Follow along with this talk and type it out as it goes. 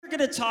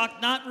to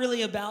talk not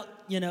really about,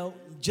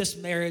 just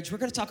marriage. We're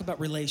going to talk about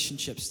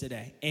relationships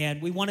today.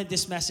 And we wanted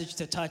this message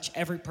to touch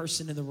every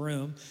person in the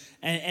room.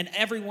 And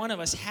every one of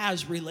us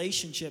has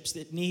relationships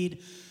that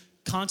need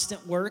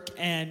constant work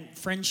and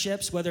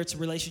friendships, whether it's a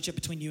relationship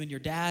between you and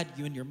your dad,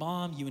 you and your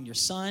mom, you and your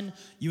son,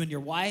 you and your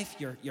wife,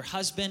 your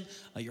husband,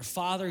 your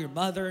father, your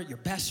mother, your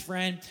best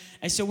friend.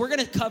 And so we're going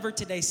to cover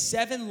today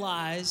 7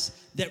 lies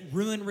that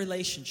ruin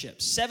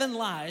relationships. 7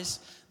 lies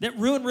that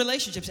ruin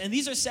relationships. And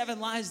these are 7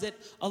 lies that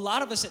a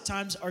lot of us at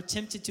times are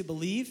tempted to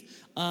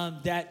believe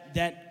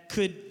that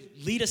could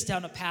lead us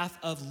down a path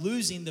of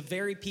losing the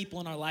very people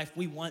in our life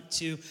we want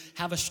to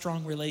have a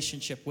strong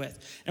relationship with.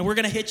 And we're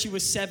going to hit you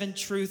with 7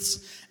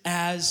 truths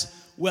as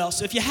well.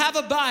 So if you have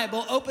a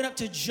Bible, open up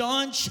to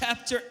John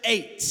chapter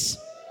 8.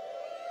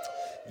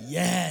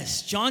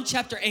 Yes, John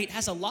chapter 8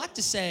 has a lot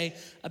to say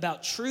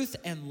about truth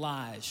and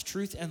lies.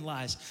 Truth and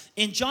lies.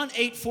 In John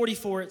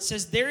 8:44, it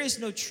says, "There is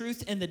no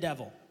truth in the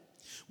devil.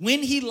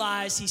 When he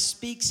lies, he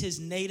speaks his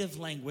native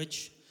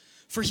language.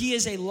 For he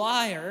is a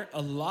liar,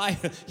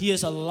 he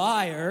is a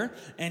liar,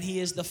 and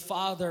he is the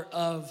father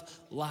of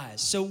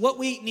lies." So what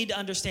we need to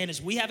understand is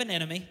we have an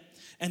enemy,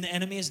 and the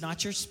enemy is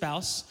not your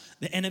spouse.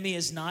 The enemy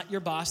is not your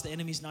boss. The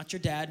enemy is not your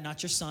dad,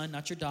 not your son,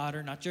 not your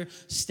daughter, not your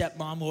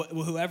stepmom,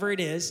 whoever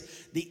it is.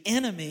 The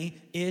enemy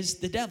is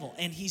the devil,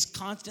 and he's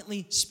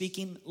constantly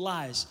speaking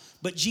lies.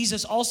 But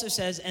Jesus also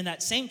says in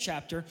that same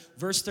chapter,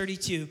 verse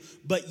 32,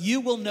 "But you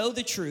will know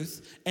the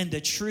truth, and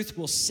the truth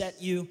will set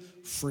you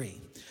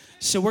free."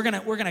 So we're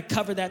gonna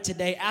cover that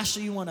today.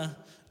 Ashley, you want to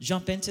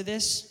jump into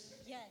this?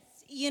 Yes.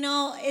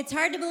 It's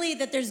hard to believe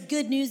that there's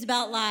good news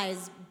about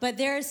lies, but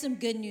there is some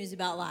good news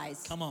about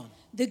lies. Come on.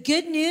 The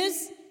good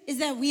news is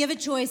that we have a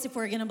choice if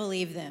we're going to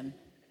believe them.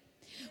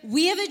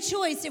 We have a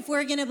choice if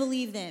we're going to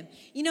believe them.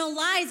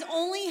 Lies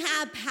only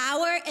have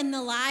power in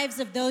the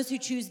lives of those who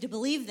choose to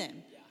believe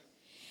them. Yeah.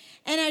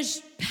 And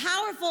as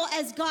powerful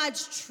as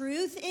God's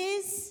truth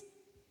is,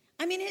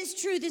 his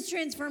truth is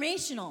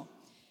transformational.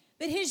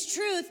 But his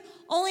truth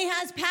only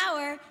has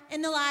power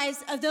in the lives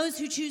of those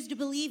who choose to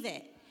believe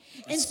it.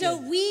 And so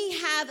we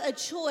have a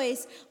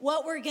choice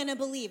what we're going to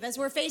believe. As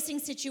we're facing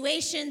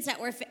situations,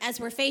 as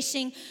we're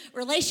facing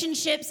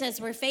relationships, as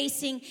we're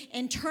facing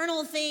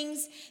internal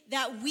things,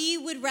 that we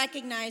would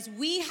recognize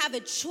we have a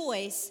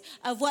choice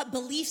of what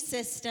belief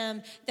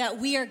system that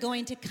we are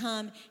going to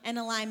come in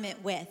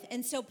alignment with.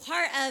 And so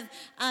part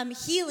of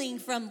healing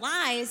from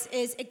lies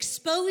is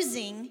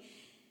exposing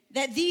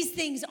that these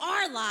things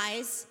are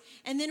lies,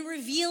 and then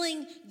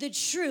revealing the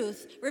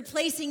truth,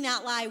 replacing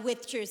that lie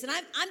with truth. And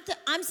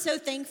I'm so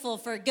thankful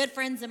for good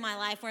friends in my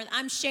life where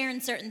I'm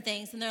sharing certain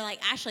things, and they're like,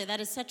 "Ashley, that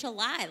is such a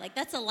lie. Like,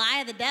 that's a lie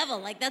of the devil.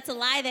 Like, that's a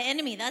lie of the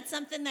enemy. That's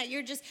something that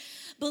you're just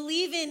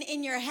believing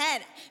in your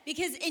head."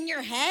 Because in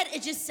your head,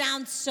 it just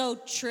sounds so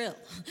true.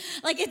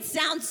 Like, it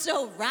sounds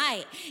so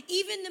right.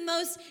 Even the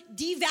most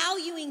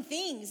devaluing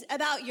things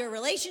about your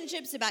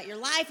relationships, about your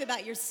life,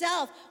 about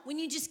yourself, when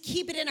you just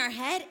keep it in our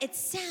head, it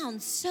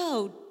sounds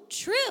so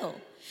true.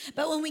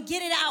 But when we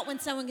get it out, when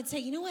someone can say,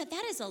 "You know what,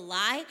 that is a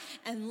lie,"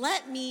 and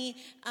let me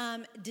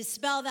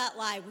dispel that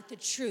lie with the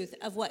truth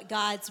of what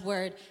God's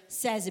word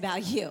says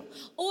about you.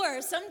 Or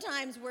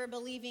sometimes we're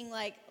believing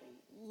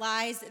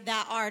lies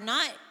that are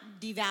not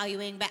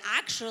devaluing, but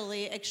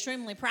actually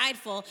extremely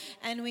prideful,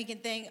 and we can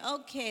think,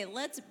 okay,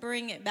 let's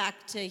bring it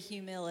back to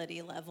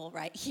humility level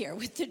right here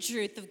with the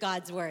truth of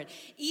God's word.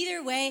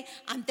 Either way,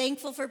 I'm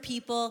thankful for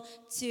people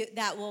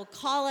that will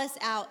call us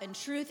out in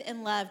truth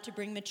and love to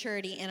bring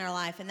maturity in our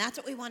life, and that's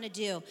what we want to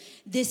do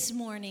this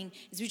morning,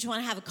 is we just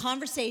want to have a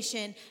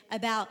conversation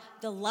about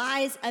the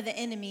lies of the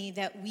enemy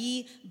that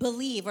we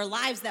believe, or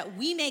lies that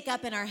we make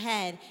up in our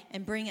head,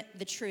 and bring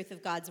the truth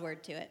of God's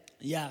word to it.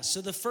 Yeah,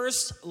 so the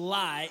first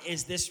lie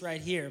is this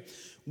right here.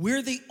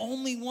 We're the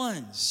only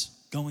ones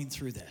going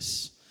through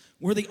this.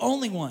 We're the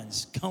only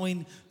ones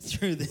going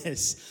through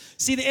this.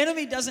 See, the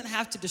enemy doesn't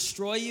have to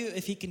destroy you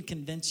if he can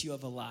convince you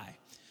of a lie.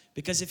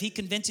 Because if he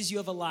convinces you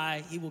of a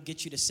lie, he will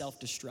get you to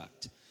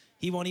self-destruct.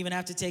 He won't even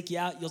have to take you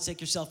out. You'll take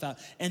yourself out.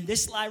 And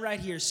this lie right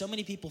here, so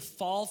many people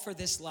fall for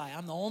this lie.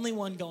 I'm the only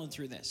one going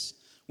through this.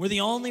 We're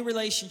the only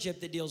relationship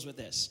that deals with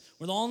this.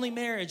 We're the only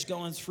marriage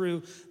going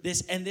through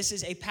this. And this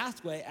is a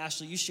pathway,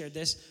 Ashley, you shared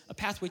this, a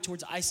pathway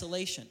towards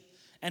isolation.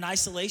 And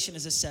isolation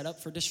is a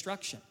setup for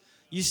destruction.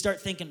 You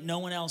start thinking no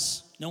one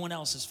else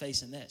is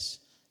facing this.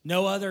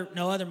 No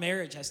other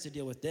marriage has to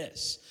deal with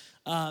this.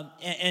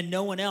 And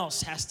no one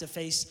else has to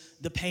face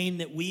the pain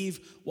that we've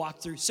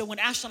walked through. So when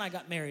Ashley and I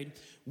got married,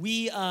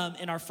 we,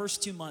 in our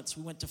first 2 months,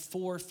 we went to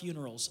 4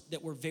 funerals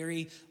that were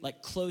very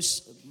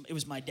close. It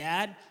was my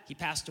dad. He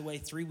passed away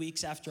 3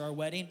 weeks after our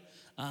wedding.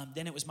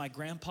 Then it was my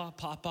grandpa,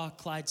 Papa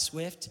Clyde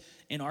Swift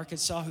in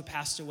Arkansas, who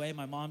passed away,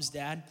 my mom's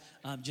dad,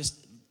 just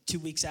 2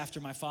 weeks after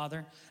my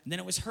father. And then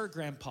it was her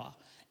grandpa.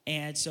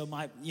 And so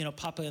my,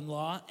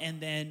 Papa-in-law, and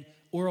then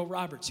Oral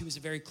Roberts, who was a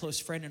very close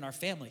friend in our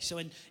family. So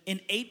in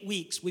 8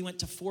 weeks, we went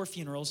to 4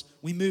 funerals.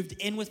 We moved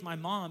in with my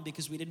mom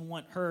because we didn't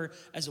want her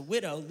as a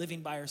widow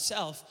living by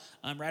herself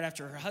right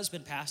after her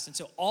husband passed. And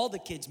so all the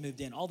kids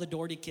moved in, all the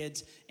Doherty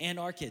kids and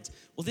our kids.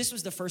 Well, this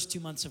was the first 2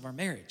 months of our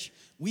marriage.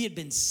 We had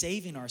been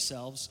saving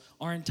ourselves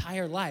our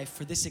entire life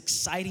for this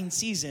exciting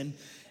season.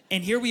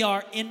 And here we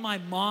are in my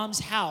mom's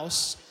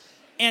house,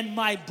 and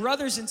my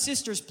brothers and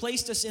sisters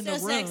placed us in the room.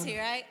 So sexy,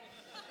 right?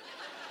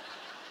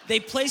 They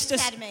placed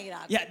us. Had to make it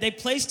awkward. Yeah, they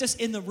placed us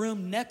in the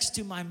room next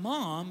to my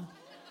mom,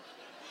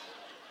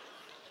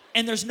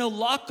 and there's no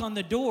lock on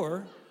the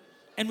door,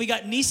 and we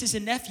got nieces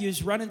and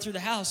nephews running through the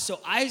house. So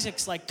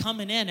Isaac's like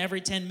coming in every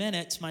 10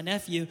 minutes. My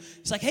nephew,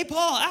 he's like, "Hey,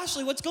 Paul,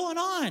 Ashley, what's going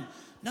on?"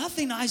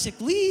 "Nothing, Isaac.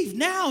 Leave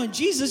now in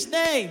Jesus'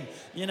 name."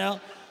 You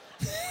know.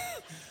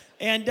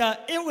 And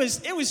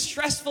it was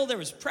stressful. There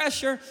was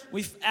pressure.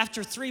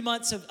 After 3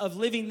 months of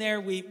living there,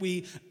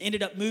 we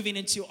ended up moving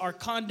into our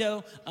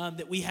condo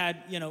that we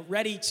had,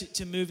 ready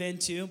to move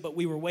into, but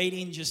we were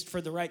waiting just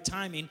for the right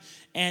timing.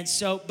 And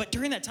so, but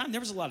during that time,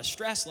 there was a lot of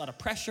stress, a lot of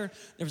pressure.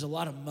 There was a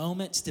lot of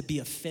moments to be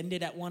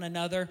offended at one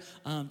another,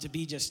 to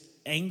be just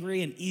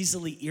angry and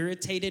easily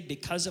irritated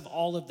because of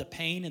all of the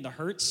pain and the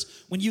hurts.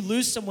 When you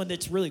lose someone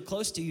that's really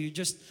close to you,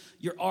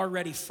 you're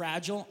already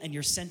fragile and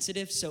you're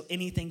sensitive, so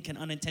anything can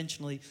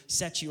unintentionally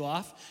set you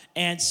off.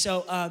 And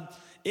so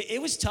it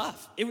was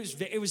tough. It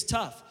was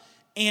tough.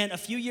 And a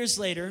few years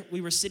later, we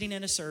were sitting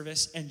in a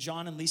service, and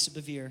John and Lisa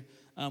Bevere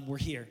were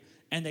here,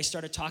 and they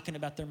started talking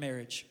about their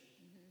marriage.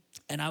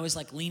 And I was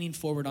like leaning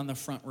forward on the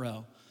front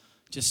row,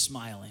 just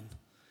smiling.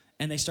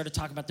 And they started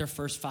talking about their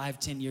first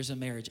 5-10 years of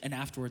marriage. And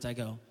afterwards I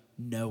go,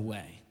 "No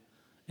way."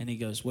 And he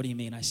goes, "What do you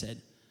mean?" I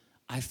said,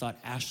 "I thought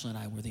Ashley and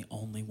I were the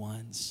only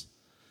ones."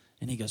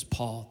 And he goes,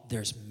 "Paul,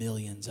 there's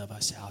millions of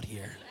us out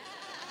here."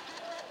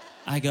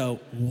 I go,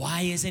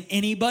 "Why isn't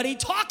anybody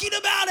talking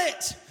about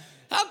it?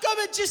 How come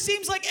it just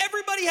seems like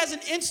everybody has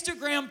an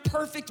Instagram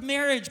perfect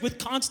marriage with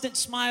constant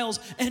smiles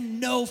and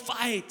no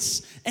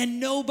fights, and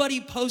nobody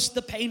posts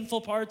the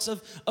painful parts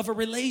of a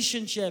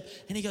relationship?"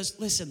 And he goes,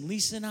 "Listen,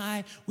 Lisa and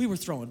I, we were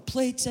throwing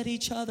plates at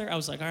each other." I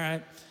was like, "All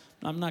right,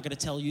 I'm not going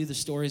to tell you the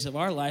stories of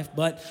our life,"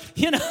 but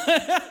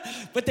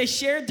but they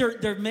shared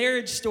their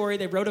marriage story.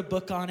 They wrote a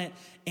book on it,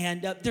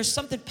 and there's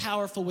something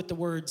powerful with the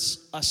words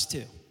 "us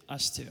too,"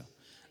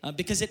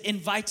 because it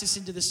invites us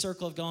into the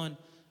circle of going,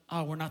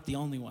 "Oh, we're not the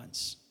only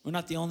ones. We're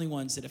not the only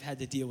ones that have had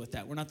to deal with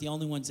that. We're not the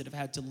only ones that have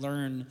had to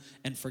learn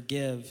and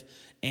forgive."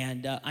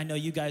 And I know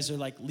you guys are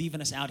like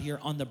leaving us out here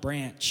on the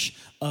branch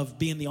of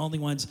being the only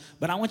ones,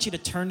 but I want you to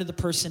turn to the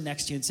person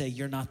next to you and say,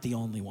 "You're not the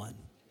only one.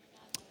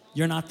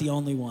 You're not the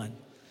only one."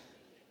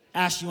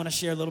 Ash, you want to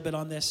share a little bit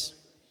on this?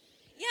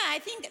 Yeah, I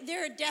think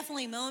there are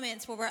definitely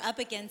moments where we're up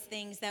against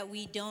things that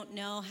we don't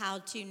know how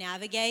to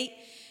navigate,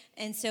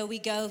 and so we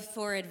go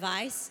for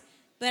advice.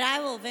 But I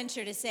will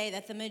venture to say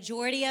that the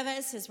majority of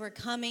us, as we're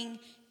coming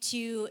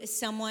to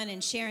someone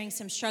and sharing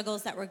some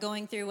struggles that we're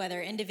going through,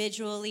 whether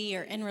individually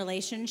or in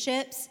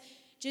relationships,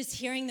 just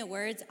hearing the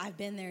words, "I've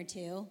been there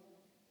too,"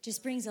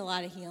 just brings a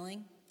lot of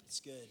healing. It's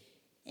good.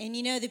 And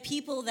the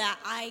people that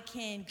I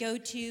can go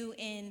to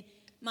in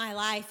my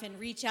life and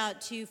reach out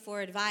to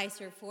for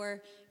advice or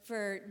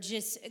for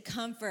just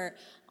comfort,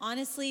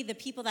 honestly, the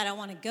people that I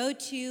want to go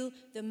to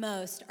the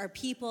most are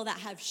people that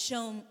have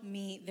shown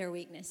me their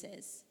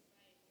weaknesses.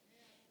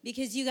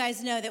 Because you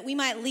guys know that we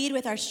might lead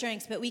with our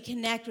strengths, but we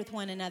connect with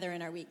one another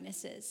in our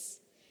weaknesses.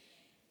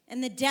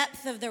 And the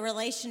depth of the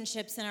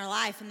relationships in our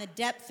life and the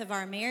depth of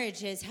our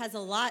marriages has a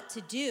lot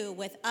to do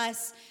with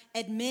us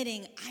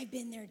admitting, "I've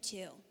been there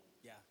too.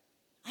 Yeah.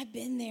 I've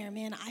been there,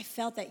 man. I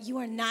felt that. You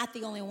are not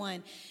the only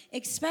one."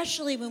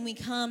 Especially when we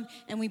come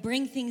and we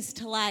bring things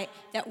to light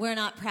that we're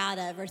not proud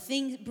of, or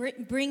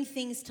bring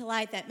things to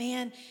light that,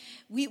 man,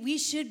 we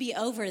should be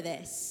over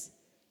this.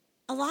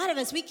 A lot of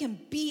us, we can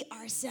beat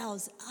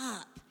ourselves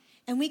up.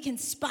 And we can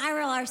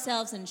spiral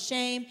ourselves in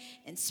shame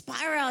and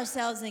spiral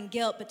ourselves in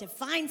guilt. But to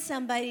find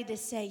somebody to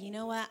say, "You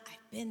know what?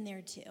 I've been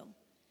there too,"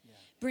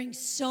 brings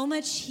so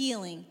much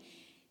healing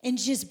and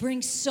just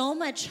brings so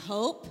much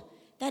hope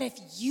that if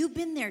you've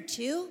been there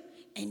too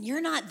and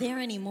you're not there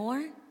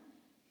anymore,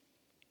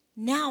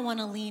 now I want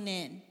to lean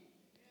in.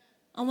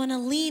 I want to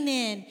lean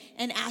in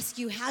and ask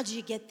you, how'd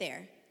you get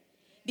there?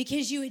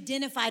 Because you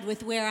identified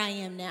with where I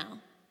am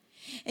now.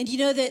 And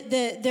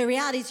the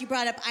reality is, you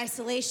brought up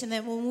isolation,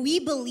 that when we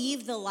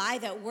believe the lie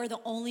that we're the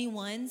only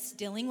ones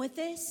dealing with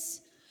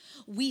this,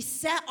 we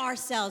set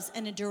ourselves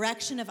in a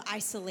direction of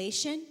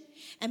isolation.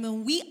 And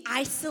when we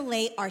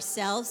isolate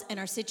ourselves and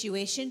our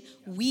situation,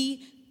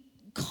 we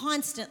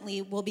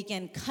constantly will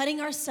begin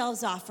cutting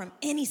ourselves off from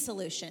any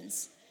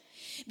solutions.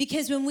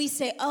 Because when we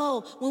say,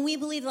 when we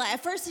believe the lie,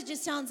 at first it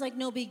just sounds like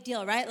no big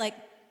deal, right?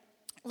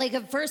 Like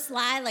a first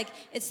lie, like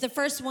it's the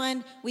first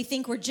one we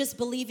think we're just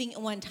believing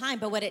at one time.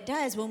 But what it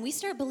does, when we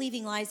start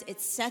believing lies,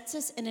 it sets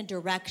us in a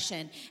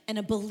direction, and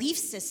a belief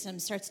system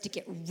starts to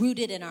get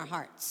rooted in our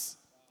hearts.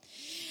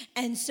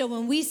 And so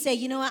when we say,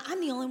 you know what,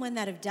 I'm the only one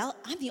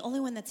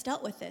that's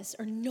dealt with this,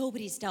 or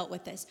nobody's dealt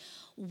with this,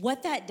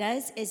 what that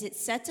does is it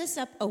sets us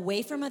up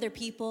away from other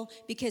people,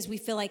 because we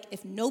feel like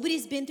if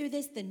nobody's been through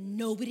this, then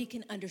nobody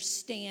can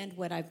understand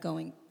what I'm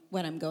going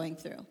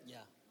through. Yeah.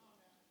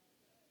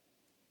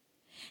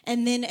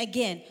 And then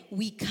again,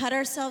 we cut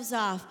ourselves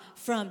off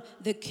from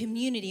the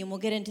community, and we'll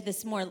get into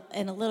this more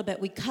in a little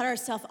bit. We cut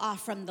ourselves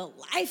off from the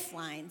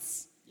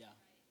lifelines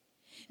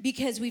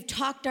because we've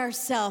talked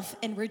ourselves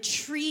and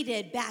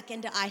retreated back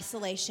into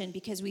isolation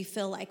because we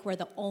feel like we're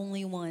the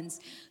only ones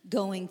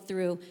going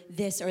through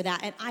this or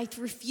that. And I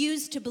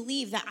refuse to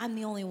believe that I'm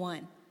the only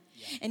one.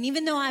 Yeah. And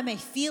even though I may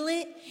feel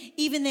it,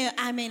 even though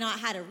I may not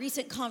had a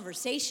recent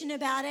conversation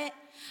about it,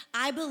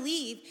 I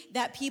believe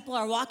that people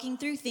are walking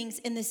through things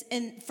in this.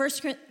 In 1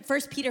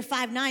 Peter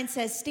 5:9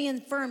 says,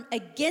 stand firm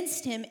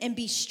against him and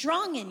be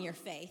strong in your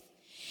faith.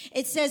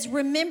 It says,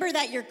 remember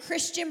that your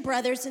Christian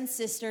brothers and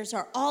sisters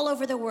are all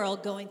over the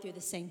world going through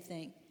the same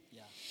thing.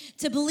 Yeah.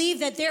 To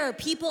believe that there are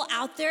people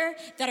out there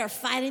that are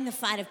fighting the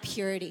fight of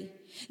purity.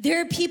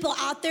 There are people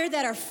out there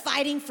that are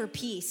fighting for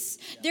peace.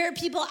 There are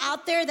people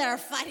out there that are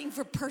fighting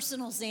for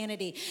personal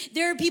sanity.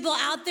 There are people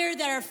out there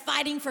that are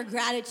fighting for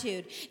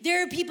gratitude.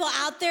 There are people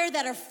out there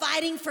that are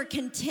fighting for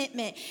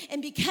contentment.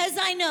 And because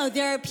I know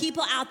there are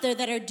people out there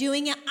that are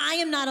doing it, I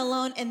am not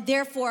alone, and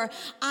therefore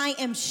I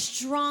am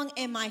strong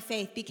in my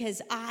faith because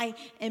I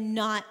am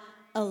not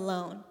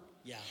alone.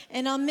 Yeah.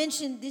 And I'll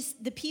mention this: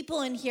 the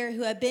people in here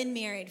who have been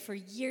married for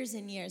years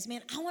and years.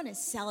 Man, I want to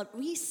celebrate.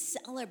 We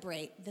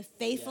celebrate the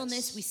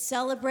faithfulness. Yes. We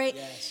celebrate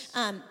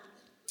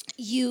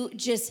you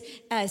just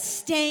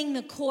staying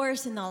the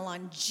course and the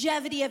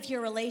longevity of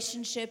your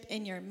relationship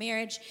and your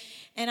marriage.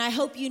 And I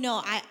hope you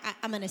know,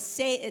 I'm going to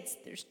say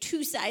there's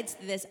two sides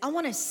to this. I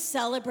want to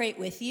celebrate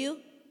with you,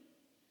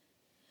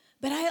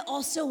 but I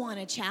also want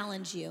to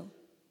challenge you.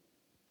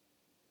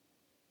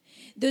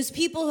 Those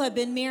people who have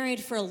been married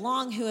for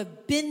long, who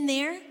have been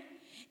there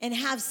and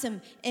have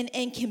some, and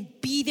can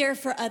be there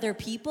for other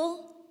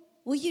people,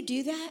 will you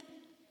do that?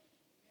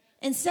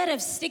 Instead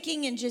of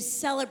sticking in just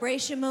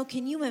celebration mode,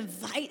 can you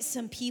invite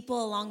some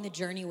people along the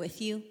journey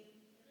with you?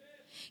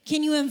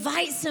 Can you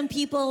invite some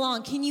people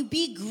along? Can you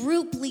be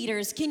group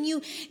leaders?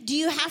 Do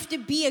you have to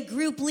be a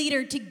group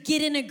leader to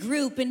get in a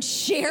group and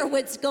share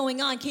what's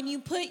going on? Can you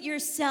put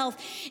yourself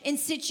in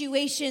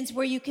situations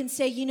where you can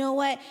say, you know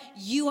what,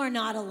 you are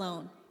not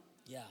alone.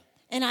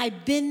 And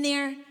I've been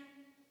there,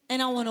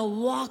 and I want to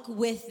walk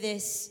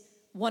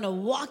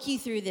you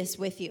through this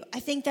with you.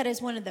 I think that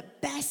is one of the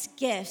best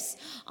gifts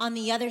on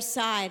the other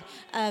side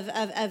of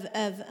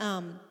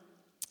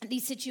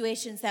these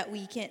situations that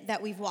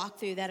we've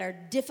walked through that are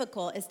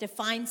difficult, is to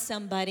find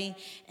somebody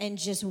and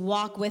just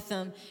walk with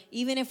them,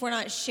 even if we're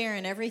not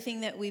sharing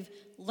everything that we've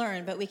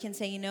learned, but we can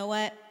say, you know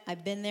what,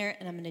 I've been there,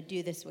 and I'm going to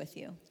do this with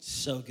you.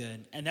 So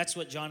good. And that's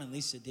what John and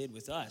Lisa did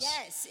with us.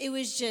 Yes, it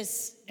was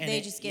just,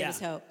 they just gave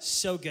us hope.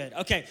 So good.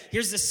 Okay,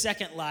 here's the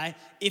second lie.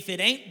 If it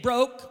ain't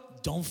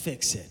broke, don't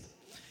fix it.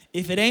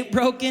 If it ain't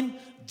broken,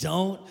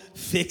 don't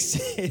fix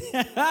it.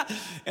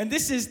 And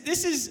this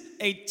is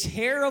a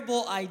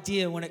terrible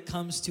idea when it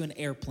comes to an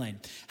airplane.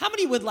 How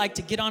many would like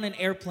to get on an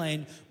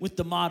airplane with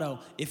the motto,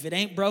 if it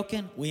ain't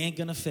broken, we ain't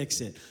going to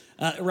fix it?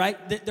 Right?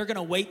 They're going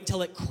to wait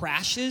until it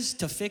crashes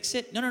to fix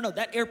it. No.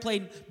 That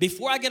airplane,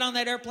 before I get on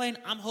that airplane,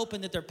 I'm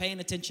hoping that they're paying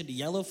attention to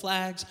yellow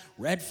flags,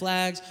 red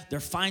flags. They're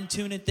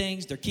fine-tuning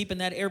things. They're keeping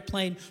that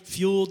airplane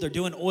fueled. They're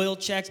doing oil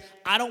checks.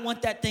 I don't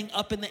want that thing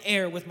up in the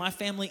air with my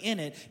family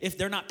in it if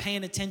they're not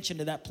paying attention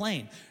to that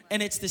plane.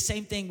 And it's the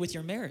same thing with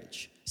your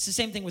marriage. It's the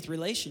same thing with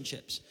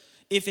relationships.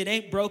 If it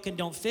ain't broken,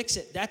 don't fix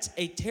it. That's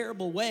a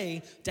terrible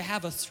way to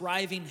have a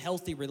thriving,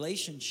 healthy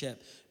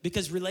relationship,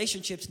 because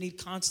relationships need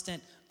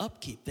constant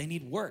upkeep. They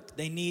need work.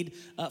 They need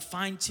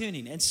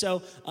fine-tuning. And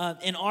so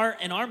in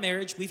our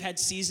marriage, we've had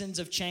seasons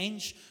of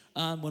change.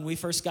 When we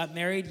first got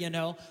married,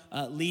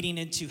 leading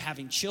into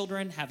having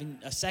children, having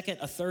a second,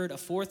 a third, a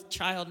fourth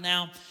child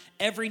now.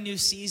 Every new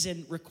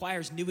season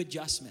requires new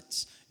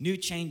adjustments, new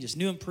changes,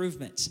 new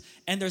improvements.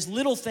 And there's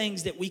little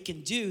things that we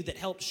can do that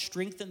help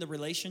strengthen the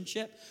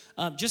relationship.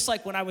 Just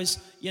like when I was,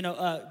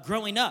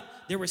 growing up,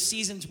 there were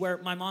seasons where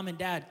my mom and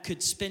dad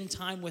could spend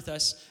time with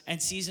us,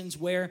 and seasons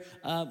where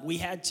we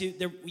had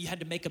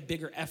to make a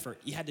bigger effort.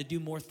 You had to do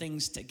more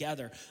things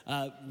together.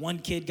 One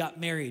kid got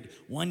married.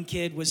 One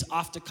kid was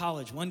off to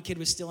college. One kid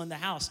was still in the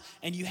house.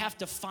 And you have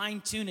to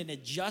fine-tune and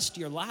adjust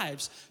your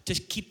lives to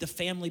keep the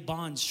family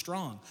bond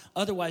strong.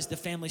 Otherwise, the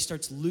family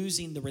starts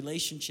losing the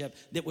relationship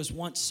that was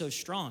once so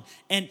strong.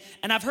 And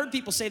I've heard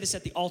people say this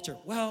at the altar.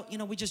 Well,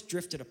 we just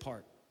drifted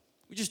apart.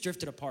 We just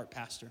drifted apart,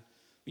 Pastor.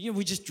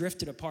 We just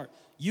drifted apart.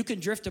 You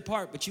can drift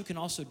apart, but you can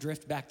also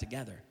drift back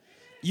together.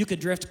 You can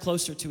drift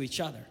closer to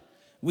each other.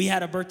 We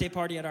had a birthday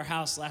party at our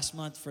house last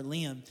month for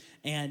Liam,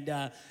 and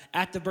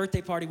at the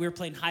birthday party, we were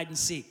playing hide and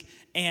seek.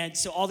 And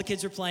so all the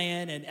kids were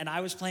playing, and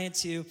I was playing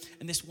too,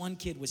 and this one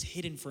kid was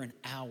hidden for an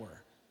hour.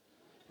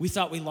 We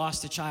thought we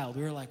lost a child.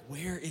 We were like,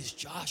 where is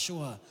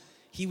Joshua?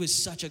 He was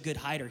such a good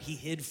hider. He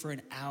hid for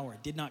an hour,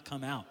 did not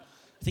come out.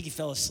 I think he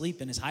fell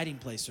asleep in his hiding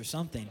place or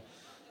something.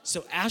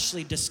 So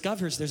Ashley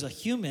discovers there's a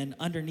human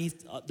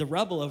underneath the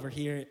rubble over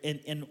here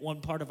in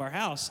one part of our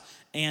house.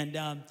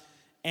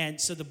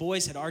 And so the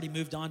boys had already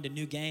moved on to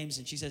new games.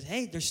 And she says,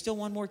 hey, there's still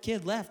one more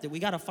kid left that we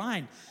got to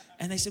find.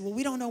 And they said, well,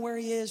 we don't know where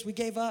he is. We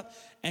gave up.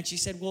 And she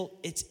said, well,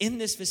 it's in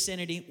this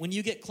vicinity. When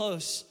you get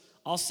close,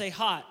 I'll say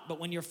hot. But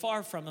when you're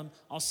far from him,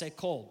 I'll say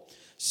cold.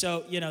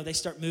 So, they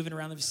start moving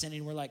around the vicinity.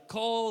 And we're like,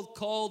 cold,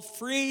 cold,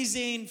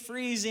 freezing,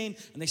 freezing.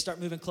 And they start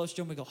moving close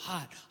to him. We go,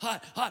 hot,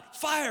 hot, hot,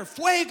 fire,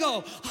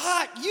 fuego,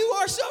 hot. You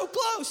are so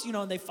close.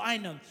 And they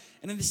find him.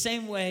 And in the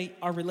same way,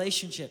 our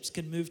relationships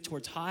can move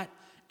towards hot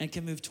and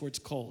can move towards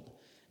cold.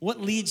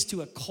 What leads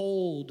to a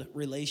cold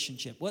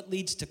relationship? What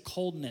leads to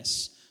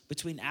coldness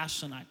between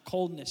Ashley and I?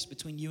 Coldness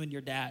between you and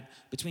your dad,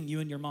 between you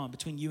and your mom,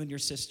 between you and your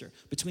sister,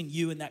 between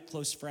you and that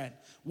close friend.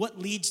 What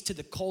leads to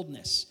the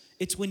coldness?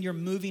 It's when you're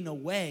moving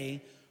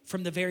away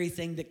from the very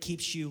thing that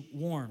keeps you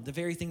warm, the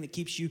very thing that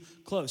keeps you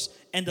close.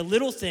 And the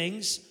little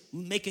things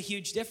make a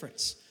huge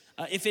difference.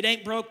 If it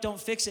ain't broke, don't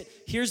fix it.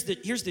 Here's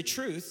the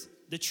truth.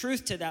 The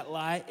truth to that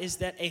lie is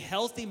that a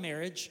healthy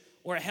marriage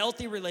or a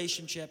healthy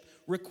relationship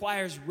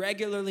requires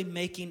regularly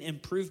making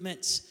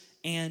improvements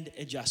and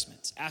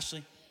adjustments.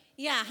 Ashley?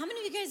 Yeah, how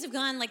many of you guys have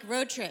gone like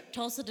road trip,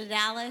 Tulsa to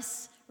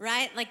Dallas,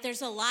 right? Like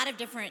there's a lot of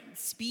different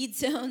speed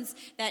zones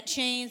that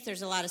change.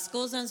 There's a lot of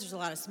school zones. There's a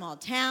lot of small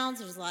towns.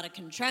 There's a lot of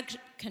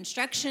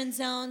construction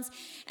zones.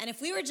 And if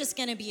we were just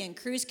going to be in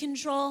cruise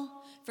control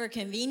for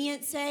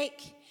convenience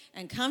sake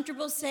and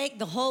comfortable sake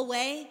the whole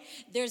way,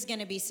 there's going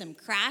to be some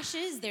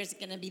crashes. There's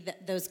going to be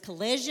those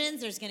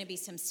collisions. There's going to be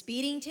some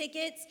speeding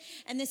tickets.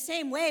 And the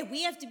same way,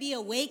 we have to be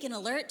awake and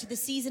alert to the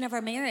season of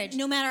our marriage.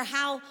 No matter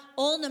how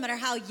old, no matter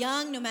how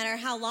young, no matter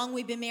how long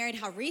we've been married,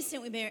 how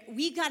recent we've been married,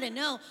 we got to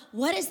know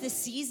what is the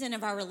season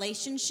of our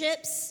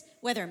relationships,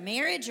 whether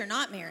marriage or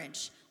not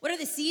marriage. What are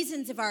the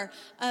seasons of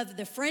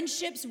the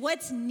friendships?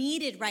 What's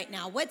needed right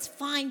now? What's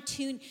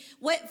fine-tuned?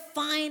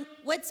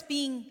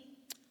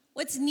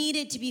 What's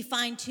needed to be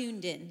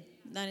fine-tuned in?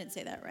 I didn't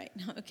say that right.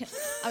 Okay.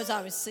 I was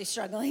obviously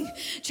struggling,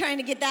 trying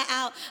to get that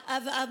out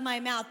of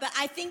my mouth. But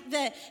I think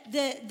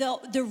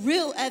the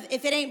root of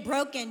if it ain't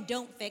broken,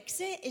 don't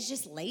fix it is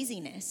just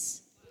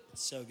laziness.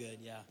 So good,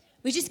 yeah.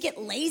 We just get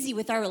lazy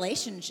with our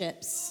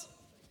relationships.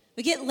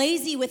 We get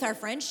lazy with our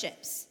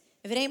friendships.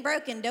 If it ain't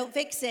broken, don't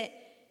fix it.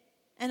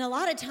 And a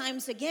lot of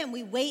times, again,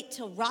 we wait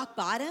till rock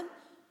bottom.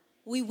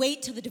 We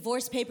wait till the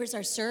divorce papers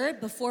are served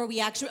before we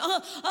actually,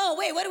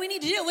 wait, what do we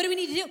need to do? What do we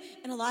need to do?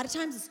 And a lot of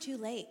times it's too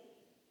late.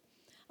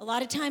 A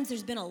lot of times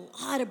there's been a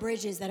lot of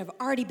bridges that have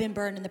already been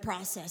burned in the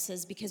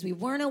processes because we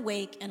weren't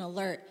awake and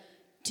alert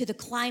to the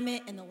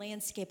climate and the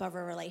landscape of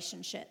our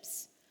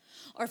relationships.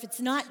 Or if it's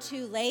not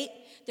too late,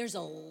 there's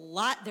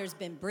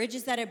been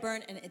bridges that have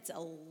burned and it's a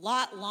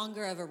lot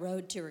longer of a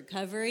road to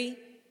recovery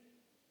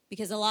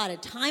because a lot of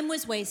time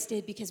was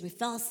wasted because we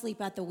fell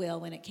asleep at the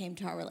wheel when it came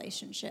to our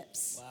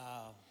relationships. Wow.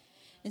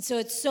 And so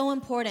it's so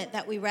important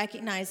that we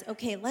recognize,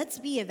 okay, let's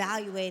be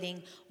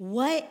evaluating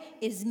what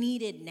is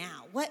needed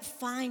now. What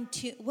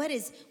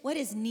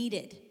is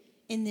needed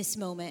in this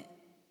moment?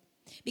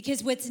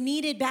 Because what's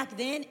needed back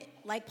then,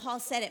 like Paul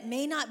said, it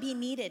may not be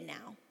needed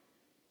now.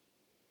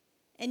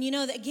 And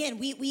again,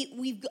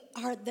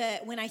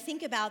 when I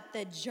think about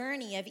the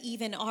journey of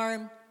even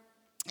our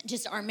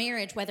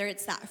marriage, whether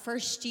it's that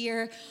first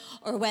year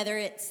or whether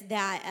it's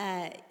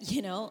that,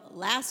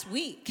 last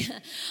week.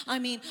 I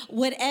mean,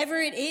 whatever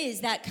it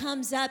is that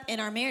comes up in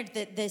our marriage,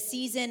 the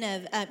season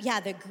of,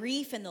 the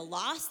grief and the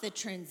loss, the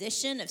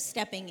transition of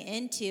stepping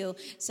into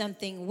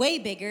something way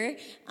bigger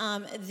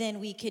than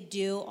we could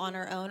do on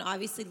our own.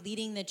 Obviously,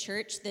 leading the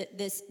church,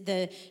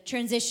 the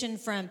transition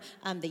from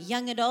the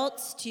young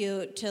adults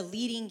to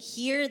leading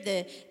here,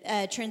 the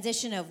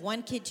transition of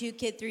 1 kid, 2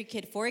 kid, 3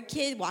 kid, 4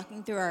 kid,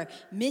 walking through our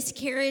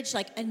miscarriage,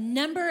 like a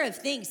number of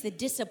things, the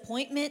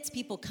disappointments,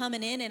 people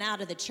coming in and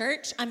out of the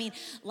church. I mean,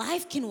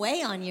 life can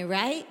weigh on you,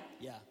 right?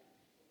 Yeah.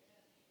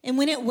 And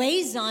when it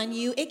weighs on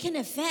you, it can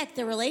affect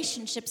the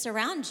relationships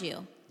around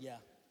you. Yeah.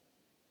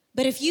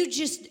 But if you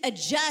just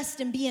adjust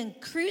and be in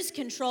cruise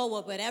control,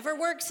 well, whatever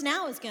works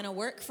now is going to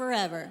work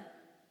forever.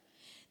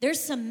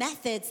 There's some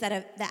methods that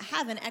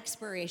have an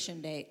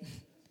expiration date.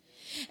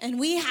 And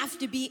we have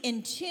to be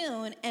in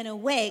tune and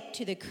awake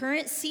to the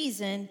current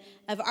season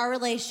of our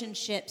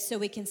relationship so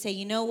we can say,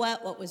 you know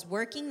what was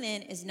working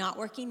then is not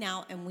working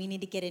now, and we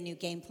need to get a new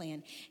game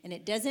plan. And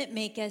it doesn't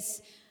make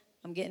us,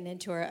 I'm getting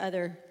into our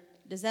other,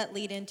 does that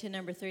lead into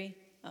number 3?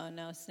 Oh,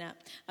 no, snap.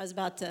 I was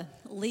about to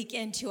leak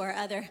into our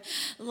other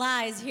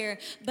lies here.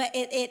 But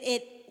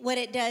what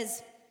it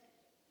does,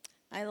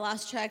 I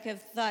lost track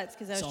of thoughts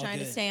because I was trying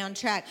to stay on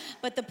track.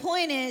 But the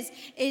point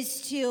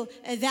is to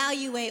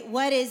evaluate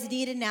what is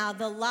needed now.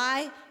 The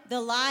lie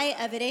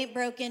of it ain't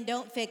broken,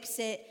 don't fix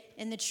it.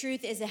 And the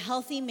truth is a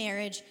healthy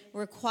marriage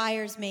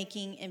requires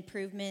making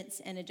improvements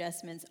and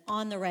adjustments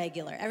on the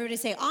regular. Everybody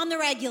say, on the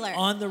regular.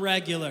 On the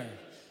regular.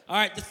 All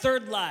right, the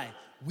third lie.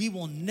 We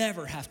will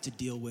never have to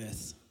deal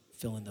with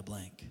fill in the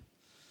blank.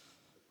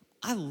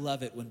 I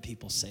love it when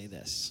people say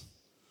this.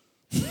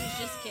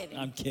 Just kidding.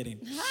 I'm kidding.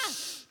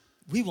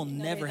 We will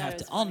never have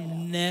to. I'll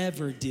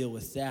never deal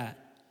with that.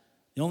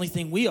 The only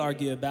thing we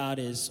argue about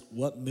is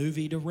what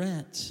movie to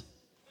rent.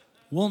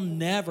 We'll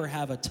never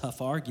have a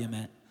tough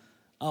argument.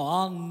 Oh,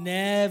 I'll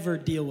never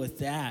deal with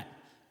that.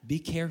 Be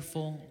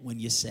careful when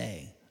you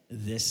say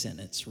this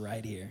sentence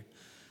right here.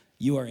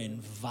 You are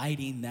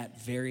inviting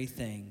that very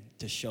thing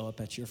to show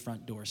up at your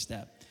front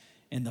doorstep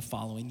in the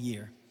following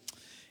year.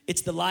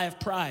 It's the lie of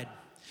pride.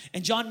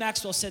 And John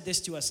Maxwell said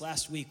this to us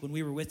last week when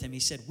we were with him. He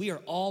said, we are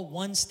all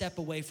one step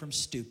away from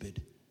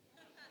stupid.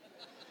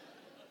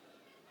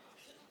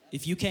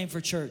 If you came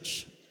for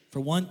church for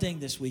one thing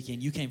this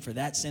weekend, you came for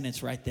that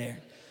sentence right there.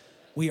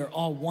 We are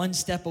all one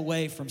step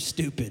away from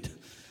stupid.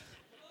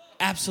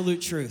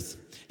 Absolute truth.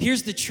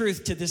 Here's the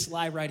truth to this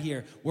lie right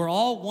here. We're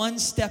all one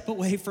step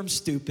away from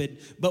stupid,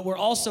 but we're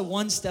also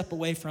one step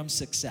away from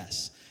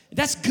success.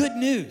 That's good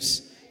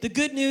news. The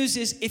good news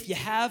is if you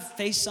have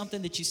faced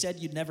something that you said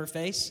you'd never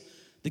face,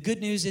 the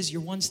good news is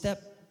you're one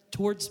step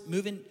towards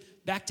moving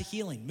back to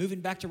healing, moving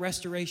back to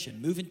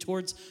restoration, moving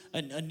towards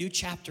a new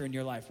chapter in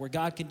your life where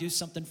God can do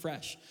something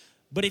fresh.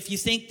 But if you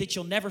think that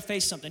you'll never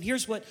face something,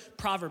 here's what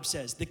Proverbs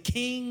says. The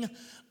king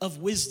of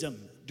wisdom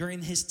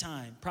during his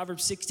time,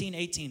 Proverbs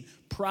 16:18,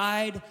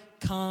 pride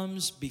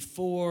comes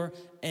before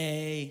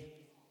a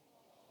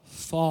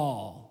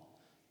fall.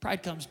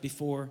 Pride comes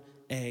before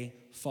a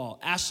fall.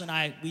 Ashley and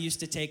I, we used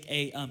to take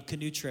a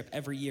canoe trip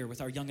every year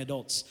with our young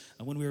adults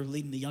when we were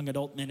leading the young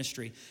adult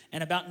ministry.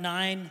 And about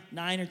nine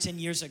or 10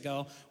 years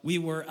ago, we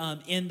were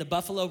in the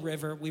Buffalo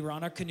River. We were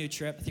on our canoe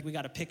trip. I think we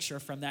got a picture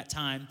from that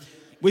time.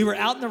 We were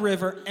out in the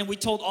river, and we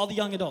told all the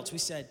young adults, we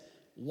said,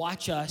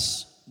 watch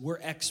us. We're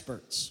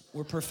experts.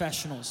 We're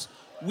professionals.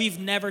 We've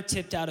never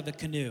tipped out of a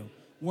canoe.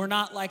 We're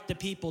not like the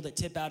people that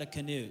tip out of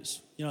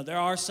canoes. You know, there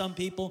are some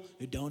people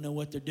who don't know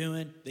what they're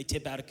doing. They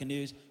tip out of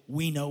canoes.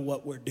 We know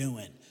what we're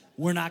doing.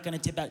 We're not going to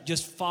tip out.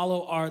 Just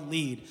follow our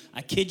lead.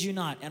 I kid you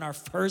not. In our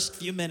first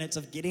few minutes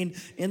of getting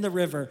in the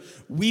river,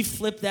 we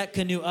flipped that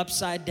canoe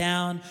upside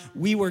down.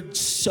 We were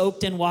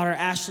soaked in water.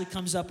 Ashley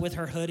comes up with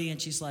her hoodie, and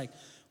she's like,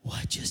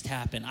 what just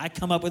happened? I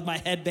come up with my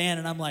headband,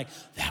 and I'm like,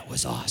 that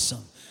was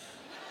awesome.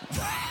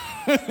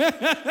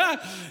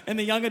 And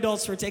the young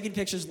adults were taking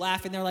pictures,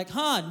 laughing. They're like,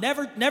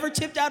 never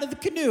tipped out of the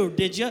canoe,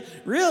 did you?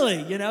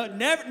 Really? You know,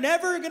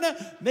 never gonna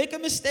make a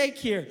mistake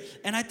here.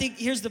 And I think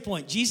here's the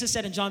point. Jesus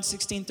said in John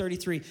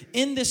 16:33,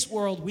 in this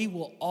world we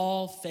will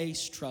all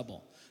face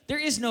trouble. There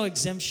is no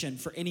exemption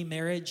for any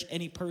marriage,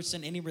 any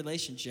person, any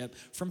relationship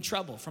from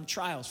trouble, from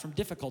trials, from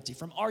difficulty,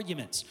 from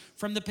arguments,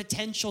 from the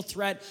potential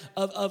threat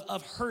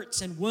of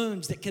hurts and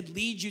wounds that could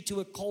lead you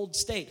to a cold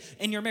state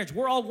in your marriage.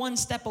 We're all one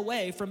step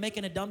away from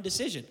making a dumb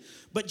decision.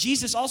 But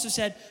Jesus also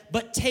said,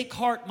 but take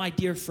heart, my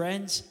dear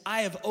friends,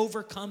 I have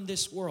overcome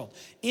this world.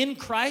 In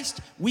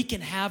Christ, we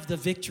can have the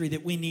victory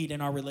that we need in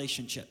our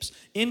relationships.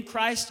 In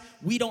Christ,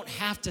 we don't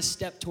have to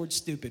step towards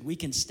stupid. We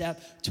can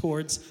step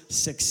towards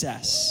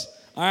success.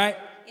 All right?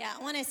 Yeah,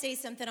 I want to say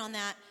something on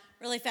that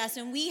really fast.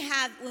 When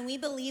we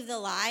believe the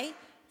lie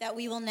that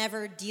we will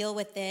never deal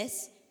with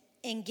this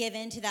and give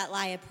in to that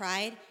lie of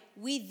pride,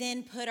 we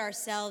then put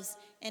ourselves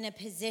in a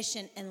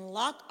position and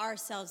lock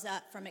ourselves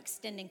up from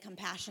extending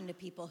compassion to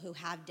people who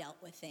have dealt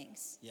with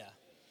things. Yeah.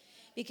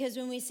 Because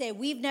when we say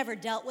we've never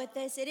dealt with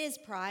this, it is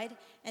pride.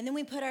 And then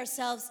we put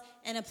ourselves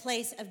in a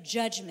place of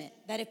judgment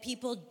that if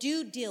people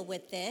do deal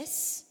with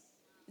this,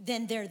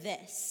 then they're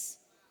this.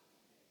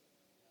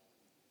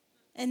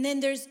 And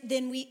then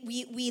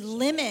we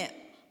limit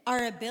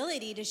our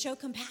ability to show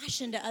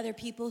compassion to other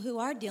people who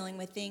are dealing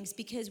with things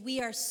because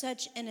we are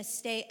such in a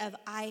state of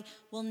I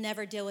will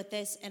never deal with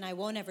this and I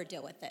won't ever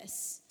deal with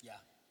this. Yeah,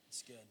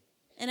 it's good.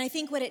 And I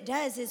think what it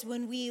does is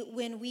when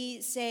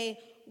we say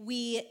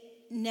we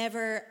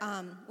never,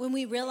 when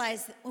we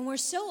realize, when we're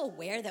so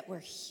aware that we're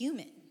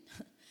human,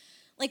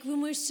 like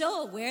when we're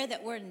so aware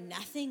that we're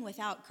nothing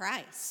without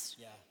Christ.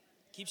 Yeah.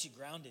 Keeps you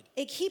grounded.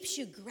 It keeps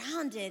you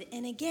grounded.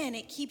 And again,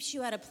 it keeps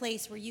you at a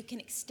place where you can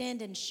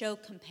extend and show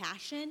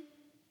compassion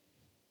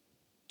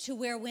to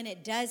where when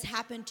it does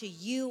happen to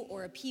you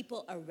or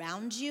people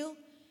around you,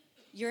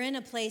 you're in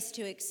a place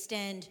to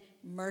extend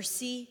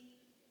mercy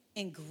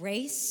and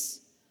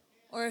grace.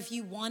 Or if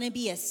you want to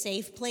be a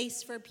safe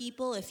place for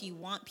people, if you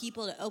want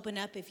people to open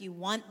up, if you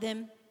want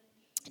them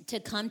to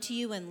come to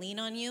you and lean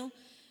on you,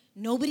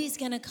 nobody's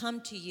going to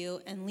come to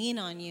you and lean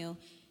on you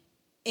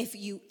if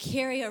we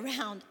carry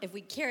around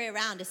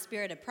a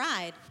spirit of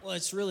pride. Well,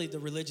 it's really the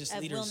religious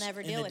leaders we'll never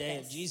in deal the with day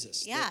this. of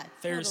Jesus. Yeah, the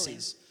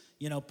Pharisees,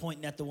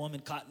 pointing at the woman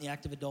caught in the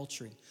act of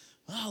adultery.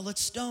 Oh,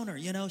 let's stone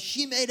her.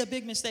 She made a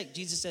big mistake.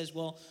 Jesus says,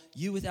 well,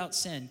 you without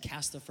sin,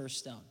 cast the first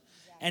stone.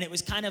 Exactly. And it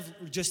was kind of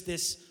just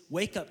this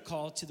wake-up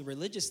call to the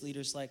religious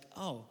leaders like,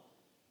 oh,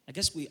 I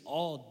guess we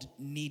all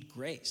need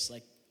grace.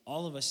 Like,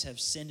 all of us have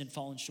sinned and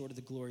fallen short of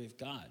the glory of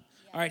God.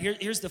 All right,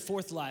 here's the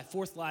fourth lie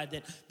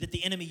that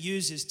the enemy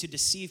uses to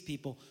deceive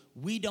people.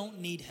 We don't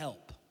need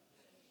help.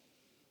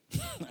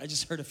 I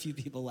just heard a few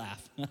people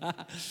laugh.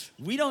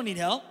 We don't need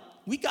help.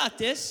 We got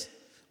this.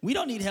 We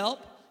don't need help.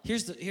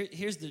 here's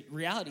the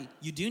reality.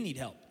 You do need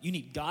help. You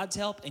need God's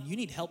help, and you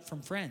need help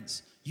from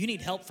friends. You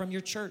need help from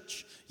your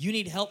church. You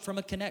need help from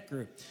a connect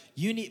group.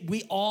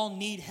 We all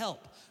need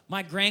help.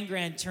 My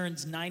grand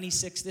turns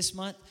 96 this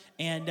month,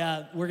 and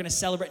we're going to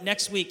celebrate.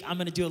 Next week, I'm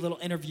going to do a little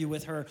interview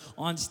with her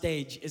on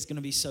stage. It's going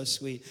to be so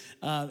sweet,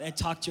 and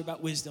talk to her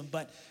about wisdom.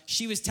 But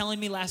she was telling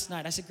me last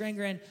night, I said,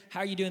 Grand, how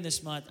are you doing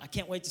this month? I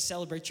can't wait to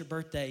celebrate your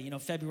birthday,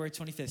 February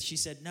 25th. She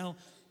said, no,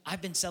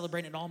 I've been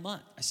celebrating it all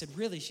month. I said,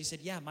 really? She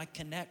said, yeah, my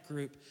Connect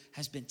group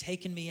has been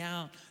taking me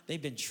out.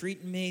 They've been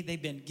treating me. They've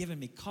been giving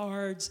me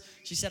cards.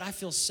 She said, I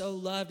feel so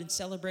loved and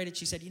celebrated.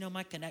 She said,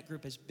 my Connect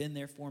group has been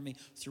there for me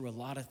through a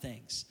lot of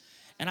things.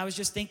 And I was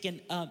just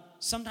thinking,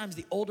 sometimes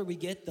the older we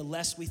get, the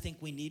less we think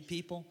we need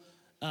people.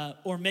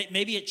 Or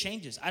maybe it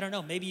changes. I don't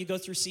know. Maybe you go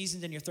through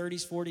seasons in your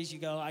 30s, 40s. You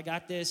go, I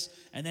got this.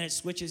 And then it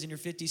switches in your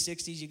 50s,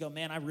 60s. You go,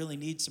 man, I really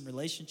need some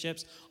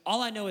relationships.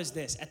 All I know is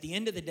this. At the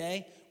end of the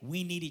day,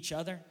 we need each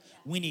other.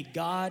 We need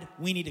God.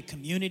 We need a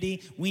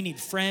community. We need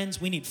friends.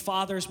 We need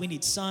fathers. We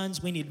need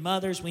sons. We need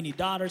mothers. We need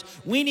daughters.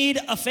 We need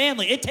a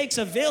family. It takes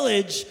a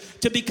village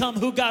to become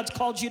who God's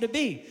called you to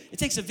be. It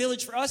takes a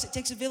village for us. It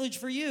takes a village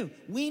for you.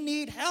 We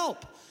need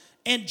help.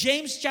 And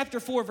James chapter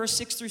 4, verse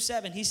 6 through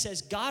 7, he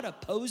says, God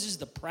opposes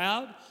the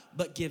proud,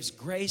 but gives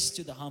grace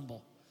to the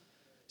humble.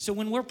 So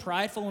when we're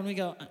prideful, when we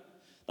go,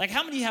 like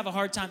how many of you have a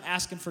hard time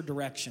asking for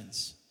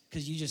directions?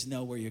 Because you just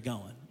know where you're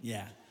going.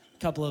 Yeah, a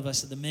couple of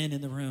us are the men in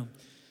the room.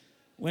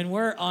 When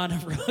we're on a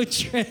road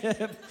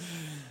trip,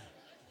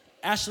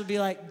 Ashley will be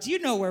like, do you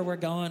know where we're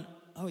going?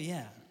 Oh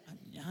yeah,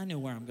 I know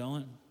where I'm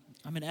going.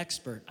 I'm an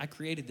expert. I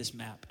created this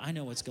map. I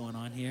know what's going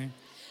on here.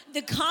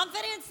 The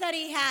confidence that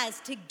he has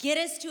to get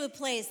us to a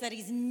place that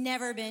he's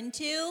never been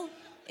to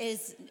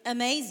is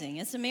amazing.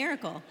 It's a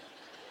miracle.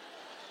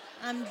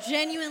 I'm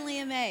genuinely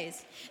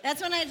amazed.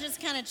 That's when I just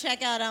kind of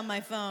check out on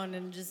my phone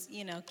and just,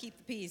 keep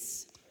the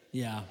peace.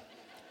 Yeah.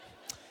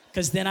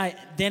 Because then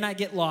I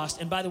get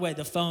lost. And by the way,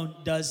 the phone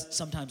does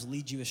sometimes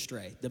lead you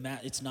astray. The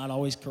map, it's not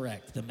always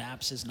correct. The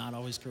maps is not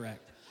always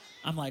correct.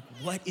 I'm like,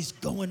 what is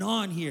going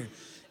on here?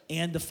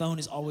 And the phone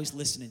is always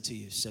listening to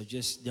you. So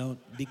just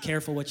be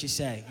careful what you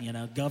say.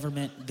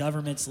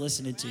 Government's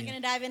listening to you. I'm not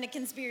going to dive into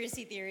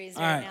conspiracy theories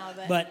All right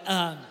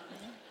now.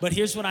 But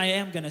here's what I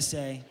am going to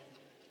say.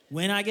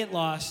 When I get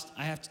lost,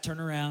 I have to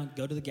turn around,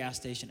 go to the gas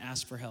station,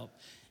 ask for help.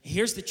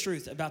 Here's the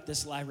truth about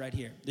this lie right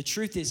here. The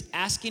truth is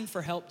asking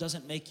for help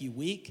doesn't make you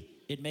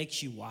weak. It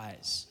makes you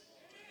wise.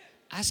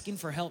 Asking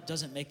for help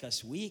doesn't make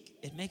us weak.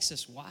 It makes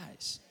us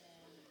wise.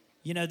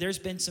 There's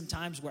been some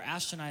times where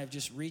Ashley and I have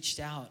just reached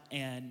out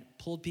and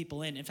pulled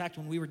people in. In fact,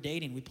 when we were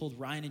dating, we pulled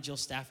Ryan and Jill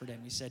Stafford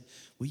in. We said,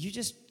 will you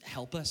just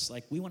help us?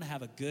 Like, we want to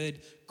have a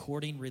good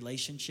courting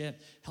relationship.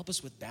 Help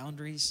us with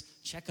boundaries.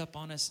 Check up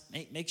on us.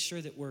 Make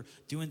sure that we're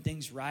doing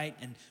things right.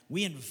 And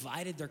we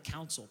invited their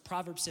counsel.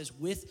 Proverbs says,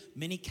 with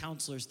many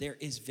counselors, there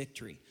is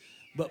victory.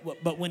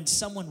 But when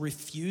someone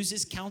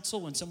refuses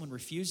counsel, when someone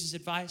refuses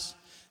advice,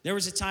 there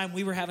was a time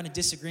we were having a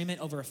disagreement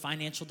over a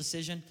financial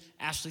decision.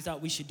 Ashley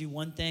thought we should do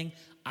one thing.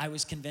 I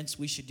was convinced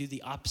we should do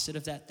the opposite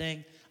of that thing.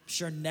 I'm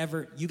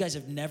sure you guys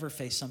have never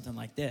faced something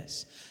like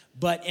this.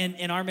 But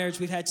in our marriage,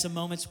 we've had some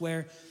moments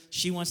where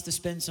she wants to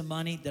spend some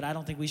money that I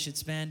don't think we should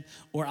spend,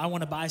 or I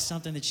want to buy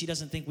something that she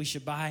doesn't think we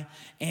should buy.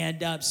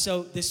 And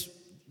so this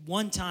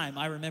one time,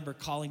 I remember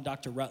calling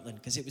Dr. Rutland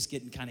because it was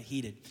getting kind of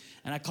heated.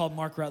 And I called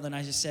Mark Rutland.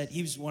 I just said,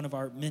 he was one of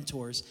our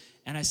mentors.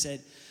 And I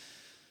said,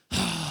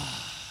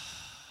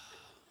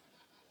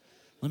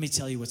 let me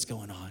tell you what's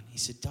going on. He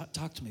said,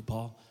 talk to me,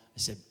 Paul. I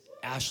said,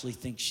 Ashley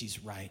thinks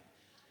she's right.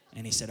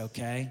 And he said,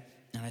 okay.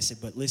 And I said,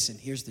 but listen,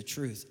 here's the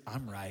truth.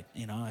 I'm right.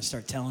 I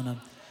start telling him.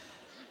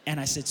 And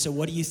I said, so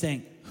what do you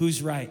think?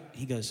 Who's right?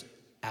 He goes,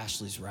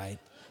 Ashley's right.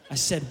 I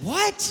said,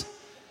 what?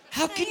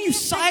 How can you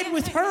side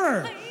with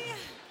her?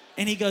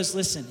 And he goes,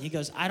 listen,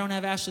 I don't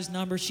have Ashley's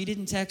number. She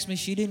didn't text me.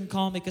 She didn't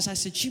call me because I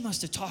said, she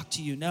must have talked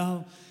to you.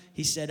 No.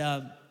 He said,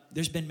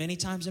 there's been many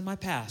times in my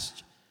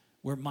past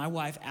where my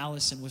wife,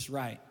 Allison, was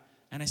right.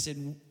 And I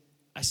said,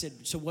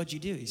 so what'd you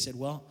do? He said,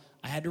 well,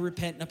 I had to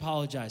repent and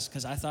apologize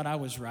because I thought I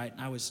was right and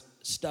I was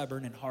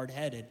stubborn and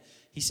hard-headed.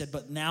 He said,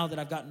 but now that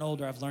I've gotten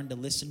older, I've learned to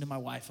listen to my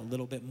wife a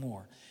little bit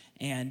more.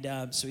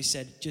 And so he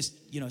said, just,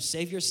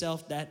 save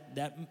yourself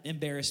that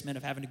embarrassment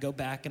of having to go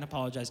back and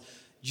apologize.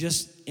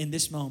 Just in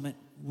this moment,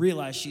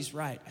 realize she's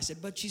right. I said,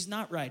 but she's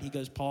not right. He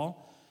goes,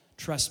 Paul,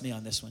 trust me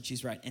on this one.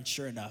 She's right. And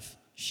sure enough,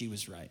 she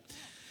was right.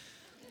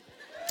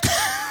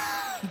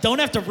 Don't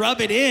have to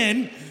rub it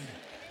in.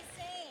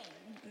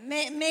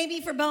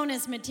 Maybe for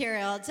bonus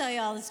material, I'll tell you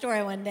all the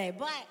story one day,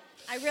 but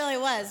I really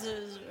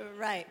was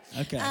right.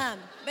 Okay.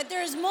 But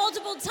there's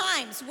multiple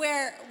times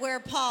where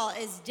Paul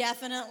is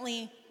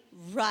definitely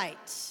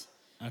right.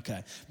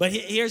 Okay. But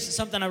here's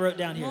something I wrote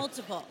down here.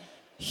 Multiple.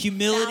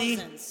 Humility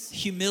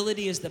Thousands.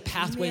 is the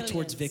pathway Millions.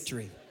 towards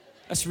victory.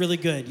 That's really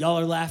good. Y'all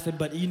are laughing,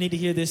 but you need to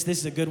hear this. This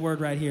is a good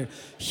word right here.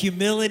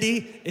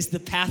 Humility is the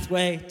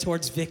pathway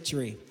towards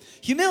victory.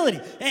 Humility.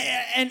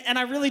 And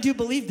I really do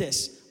believe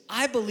this.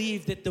 I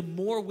believe that the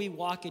more we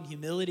walk in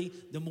humility,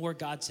 the more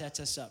God sets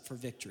us up for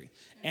victory.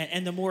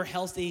 And the more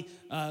healthy,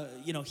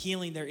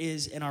 healing there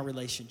is in our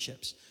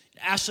relationships.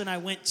 Ashley and I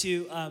went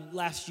to,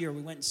 last year,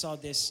 we went and saw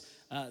this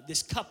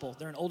couple.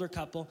 They're an older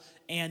couple,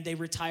 and they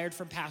retired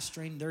from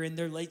pastoring. They're in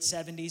their late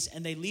 70s,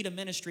 and they lead a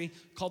ministry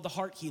called the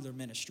Heart Healer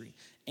Ministry.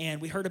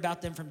 And we heard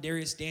about them from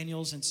Darius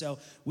Daniels, and so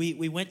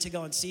we went to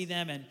go and see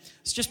them, and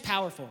it's just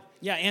powerful.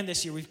 Yeah, and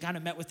this year we've kind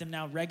of met with them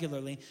now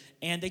regularly,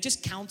 and they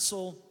just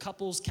counsel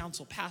couples,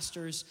 counsel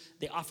pastors.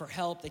 They offer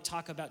help. They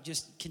talk about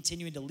just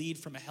continuing to lead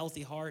from a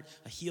healthy heart,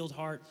 a healed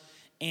heart,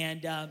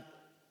 and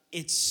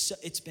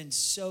it's been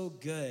so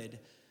good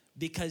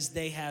because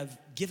they have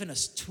given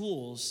us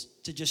tools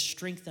to just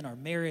strengthen our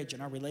marriage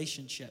and our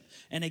relationship.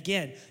 And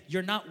again,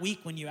 you're not weak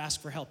when you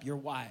ask for help. You're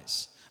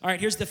wise. All right,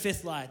 here's the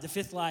fifth lie. The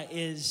fifth lie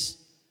is,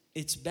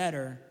 it's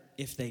better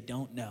if they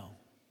don't know.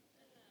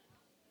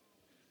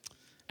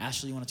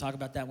 Ashley, you want to talk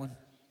about that one?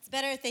 It's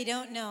better if they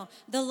don't know.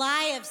 The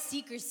lie of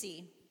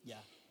secrecy. Yeah.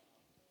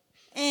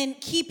 And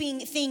keeping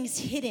things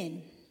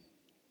hidden.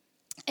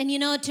 And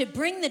to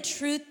bring the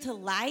truth to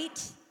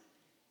light,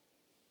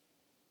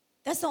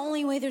 that's the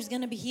only way there's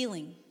going to be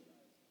healing.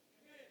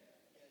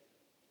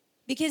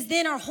 Because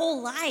then our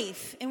whole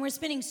life, and we're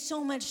spending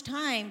so much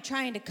time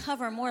trying to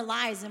cover more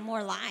lies and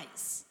more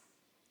lies.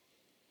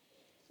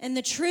 And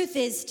the truth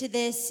is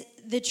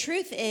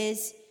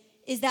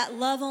that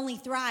love only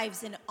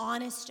thrives in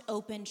honest,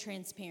 open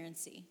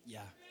transparency. Yeah.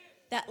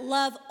 That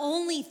love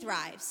only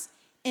thrives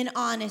in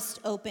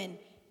honest, open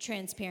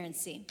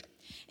transparency.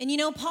 And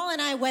Paul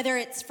and I, whether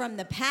it's from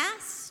the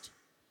past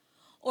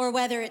or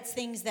whether it's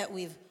things that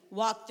we've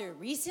walked through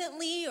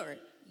recently or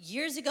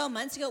years ago,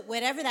 months ago,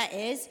 whatever that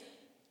is,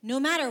 no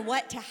matter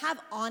what, to have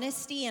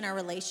honesty in our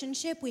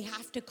relationship, we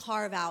have to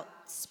carve out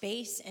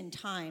space and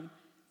time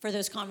for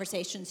those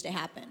conversations to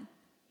happen.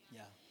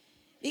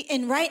 Yeah.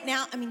 And right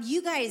now,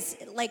 you guys,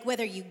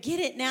 whether you get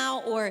it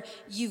now or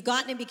you've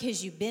gotten it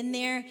because you've been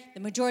there,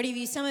 the majority of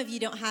you, some of you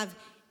don't have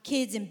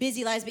kids and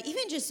busy lives, but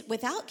even just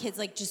without kids,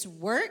 just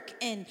work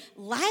and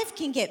life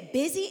can get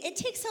busy. It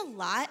takes a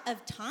lot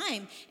of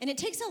time and it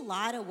takes a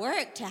lot of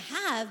work to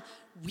have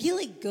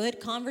really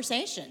good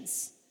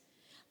conversations.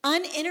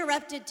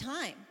 Uninterrupted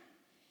time.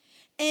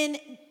 And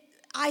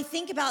I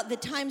think about the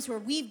times where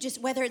we've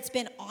just, whether it's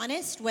been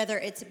honest, whether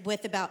it's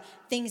about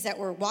things that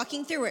we're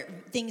walking through or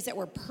things that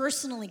we're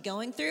personally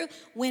going through,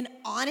 when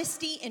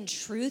honesty and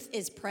truth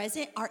is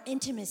present, our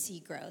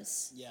intimacy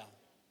grows. Yeah.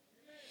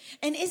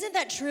 And isn't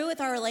that true with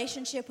our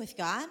relationship with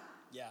God?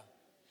 Yeah.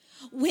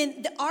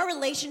 When our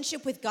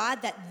relationship with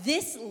God, that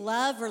this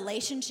love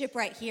relationship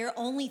right here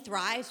only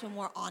thrives when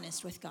we're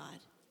honest with God.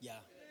 Yeah.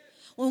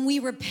 When we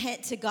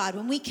repent to God,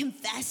 when we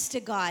confess to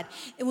God,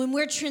 and when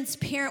we're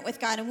transparent with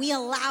God and we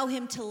allow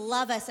Him to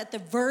love us at the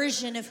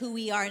version of who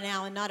we are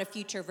now and not a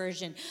future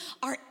version,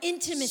 our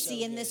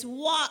intimacy in this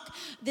walk,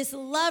 this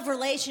love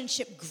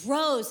relationship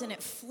grows and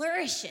it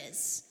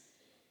flourishes.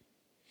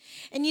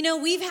 And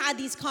we've had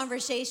these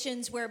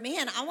conversations where,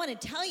 man, I want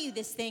to tell you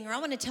this thing or I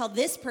want to tell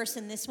this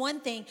person this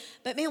one thing,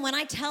 but man, when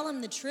I tell them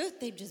the truth,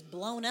 they've just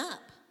blown up.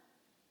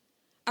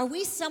 Are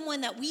we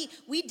someone that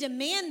we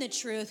demand the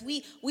truth,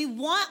 we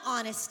want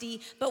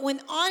honesty, but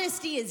when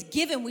honesty is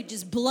given, we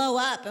just blow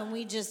up and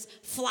we just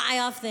fly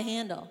off the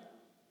handle?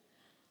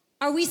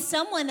 Are we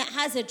someone that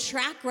has a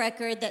track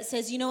record that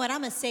says, you know what,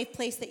 I'm a safe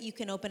place that you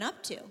can open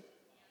up to?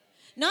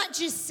 Not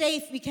just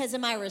safe because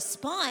of my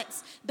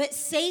response, but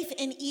safe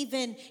in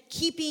even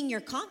keeping your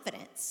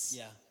confidence.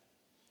 Yeah.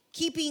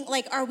 Keeping,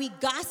 are we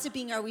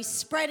gossiping? Are we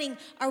spreading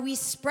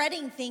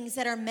things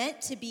that are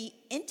meant to be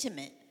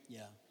intimate?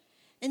 Yeah.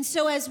 And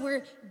so as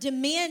we're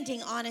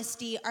demanding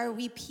honesty, are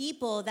we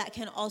people that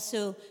can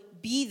also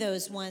be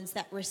those ones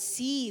that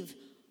receive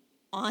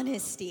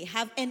honesty?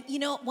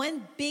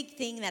 One big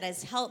thing that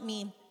has helped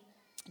me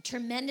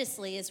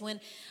tremendously is when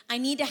I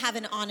need to have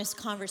an honest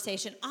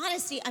conversation.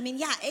 Honesty,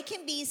 it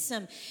can be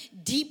some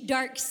deep,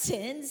 dark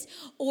sins,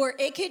 or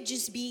it could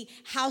just be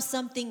how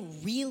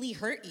something really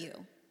hurt you.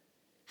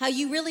 How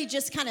you really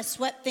just kind of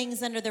swept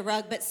things under the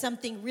rug, but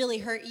something really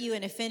hurt you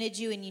and offended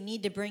you, and you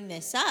need to bring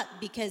this up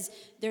because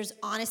there's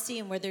honesty,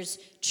 and where there's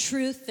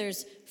truth,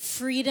 there's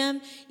freedom.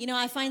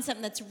 I find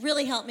something that's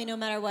really helped me no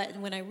matter what,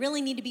 and when I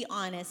really need to be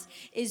honest,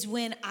 is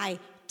when I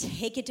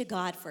take it to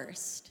God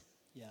first.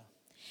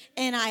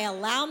 And I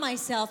allow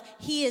myself,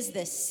 He is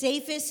the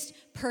safest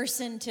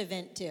person to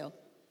vent to.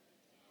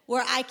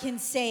 Where I can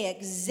say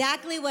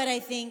exactly what I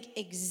think,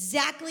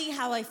 exactly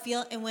how I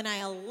feel, and when I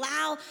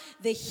allow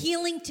the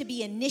healing to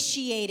be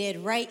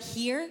initiated right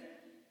here,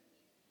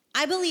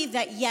 I believe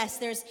that yes,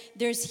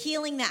 there's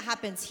healing that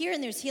happens here,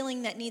 and there's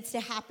healing that needs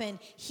to happen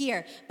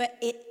here.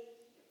 But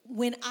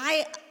when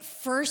I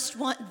first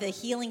want the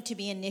healing to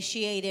be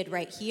initiated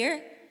right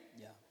here,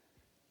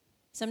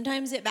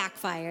 sometimes it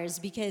backfires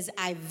because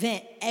I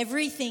vent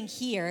everything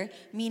here,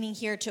 meaning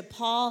here to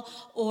Paul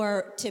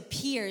or to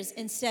peers,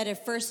 instead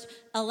of first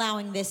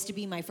allowing this to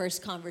be my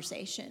first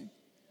conversation.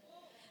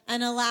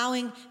 and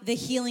allowing the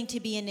healing to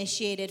be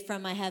initiated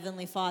from my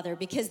Heavenly Father.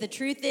 Because the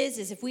truth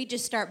is if we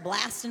just start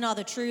blasting all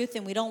the truth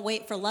and we don't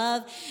wait for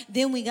love,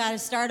 then we got to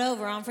start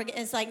over on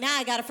it's like, now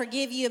I got to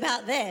forgive you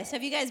about this.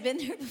 Have you guys been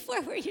there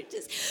before where you're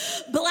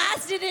just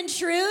blasted in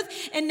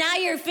truth and now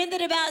you're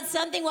offended about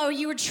something while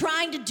you were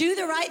trying to do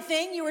the right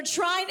thing? You were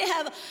trying to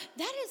have,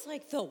 that is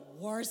like the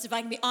worst, if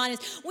I can be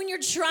honest, when you're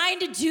trying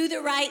to do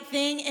the right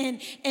thing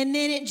and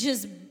then it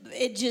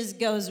just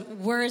goes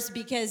worse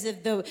because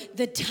of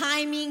the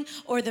timing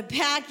or the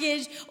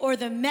package or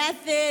the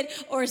method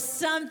or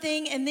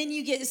something, and then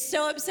you get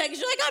so upset because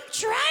you're like, I'm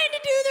trying to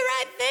do the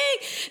right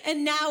thing,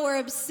 and now we're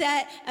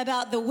upset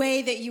about the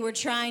way that you were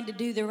trying to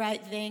do the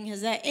right thing.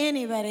 Has that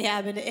anybody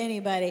happened to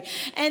anybody?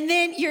 And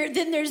then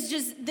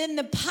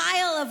the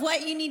pile of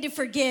what you need to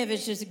forgive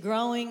is just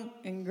growing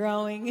and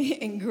growing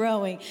and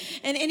growing.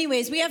 And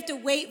anyways, we have to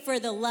wait for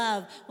the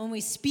love when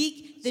we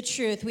speak the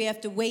truth. We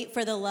have to wait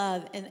for the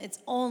love, and it's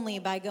only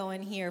by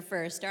going here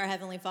first, our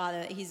Heavenly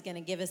Father, that He's going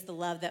to give us the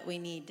love that we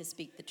need to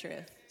speak the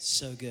truth.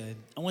 So good.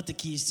 I want the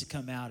keys to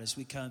come out as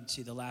we come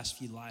to the last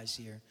few lies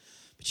here.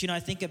 But I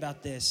think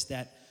about this,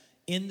 that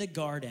in the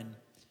garden,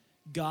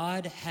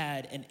 God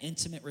had an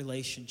intimate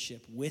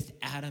relationship with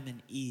Adam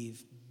and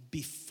Eve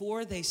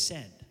before they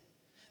sinned.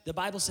 The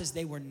Bible says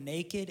they were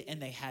naked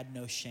and they had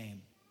no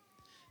shame.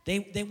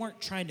 They weren't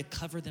trying to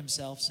cover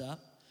themselves up.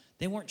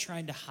 They weren't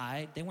trying to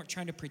hide. They weren't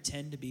trying to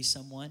pretend to be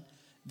someone.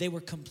 They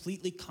were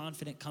completely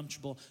confident,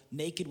 comfortable,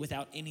 naked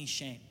without any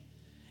shame.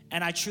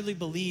 And I truly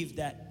believe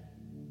that,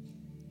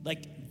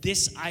 like,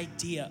 this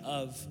idea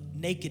of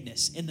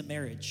nakedness in the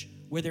marriage,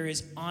 where there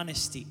is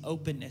honesty,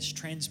 openness,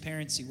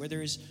 transparency, where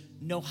there is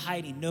no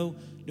hiding, no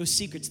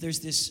secrets,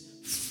 there's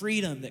this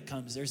freedom that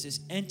comes. There's this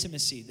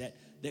intimacy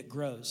that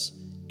grows.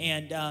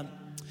 And, I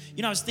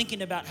was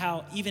thinking about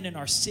how even in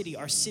our city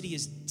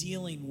is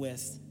dealing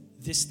with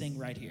this thing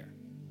right here.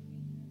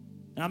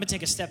 And I'm going to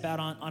take a step out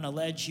on a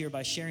ledge here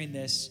by sharing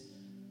this.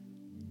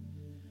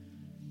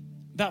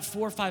 About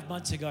 4 or 5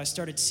 months ago, I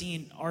started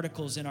seeing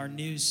articles in our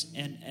news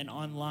and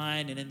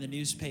online and in the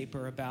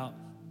newspaper about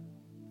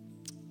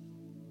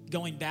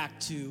going back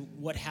to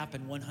what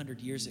happened 100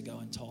 years ago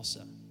in Tulsa,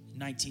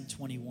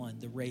 1921,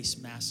 the race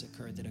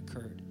massacre that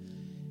occurred.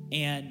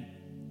 And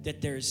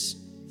that there's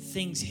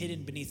things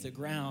hidden beneath the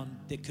ground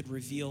that could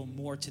reveal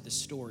more to the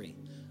story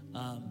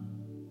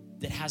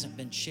that hasn't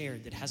been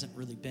shared, that hasn't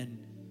really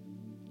been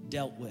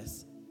dealt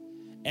with,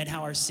 and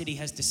how our city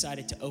has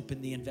decided to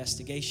open the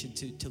investigation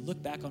to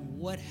look back on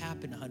what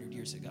happened 100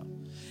 years ago.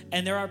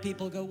 And there are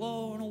people who go,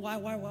 whoa, no,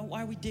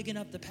 why are we digging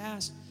up the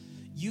past?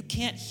 You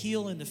can't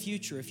heal in the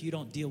future if you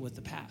don't deal with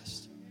the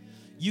past.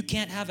 You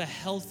can't have a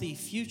healthy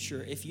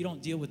future if you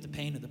don't deal with the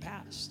pain of the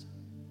past.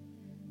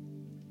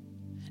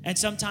 And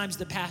sometimes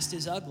the past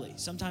is ugly.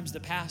 Sometimes the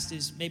past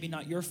is maybe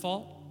not your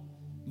fault.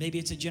 Maybe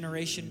it's a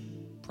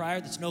generation prior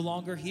that's no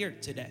longer here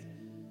today.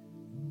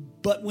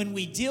 But when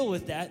we deal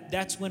with that,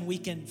 that's when we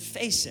can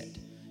face it.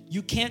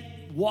 You can't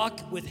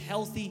walk with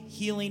healthy,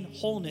 healing,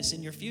 wholeness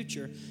in your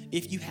future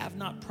if you have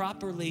not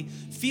properly,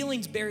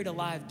 feelings buried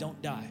alive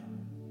don't die.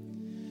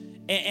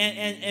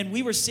 And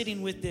we were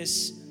sitting with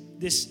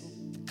this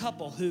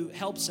couple who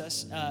helps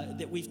us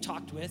that we've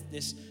talked with.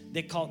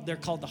 They're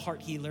called the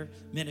Heart Healer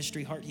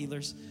Ministry, Heart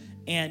Healers.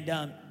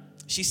 And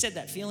she said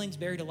that feelings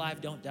buried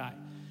alive don't die.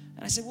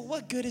 And I said, well,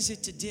 what good is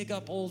it to dig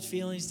up old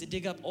feelings, to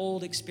dig up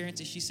old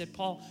experiences? She said,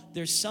 Paul,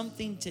 there's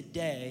something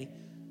today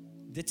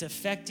that's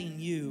affecting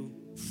you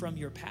from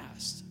your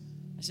past.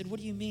 I said, what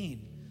do you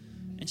mean?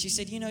 And she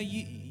said,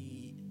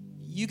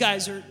 you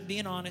guys are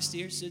being honest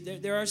here. So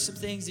there are some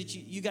things that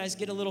you guys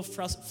get a little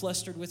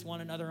flustered with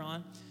one another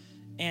on.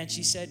 And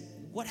she said,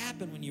 what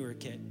happened when you were a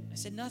kid? I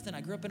said, nothing.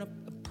 I grew up in a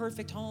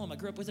perfect home. I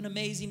grew up with an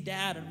amazing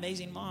dad, an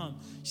amazing mom.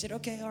 She said,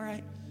 okay, all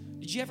right.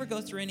 Did you ever go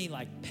through any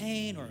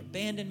pain or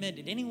abandonment?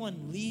 Did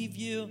anyone leave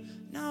you?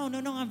 No,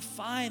 I'm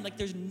fine.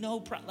 There's no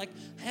problem.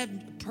 I had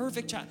a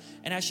perfect child.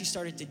 And as she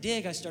started to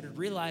dig, I started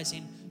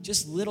realizing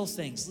just little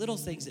things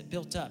that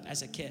built up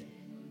as a kid.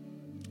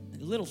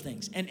 Little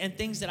things and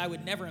things that I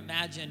would never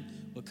imagine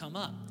would come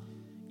up.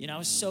 I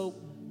was so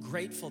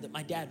grateful that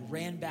my dad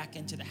ran back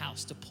into the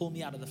house to pull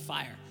me out of the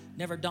fire.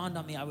 Never dawned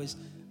on me I was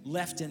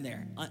left in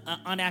there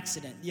on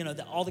accident.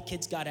 All the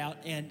kids got out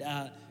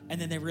and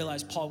then they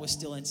realized Paul was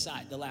still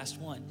inside, the last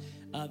one.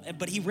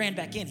 But he ran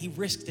back in. He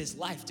risked his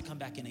life to come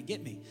back in and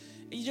get me.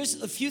 And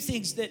just a few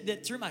things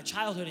that through my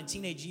childhood and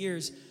teenage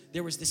years,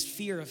 there was this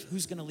fear of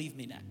who's going to leave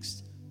me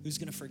next, who's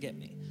going to forget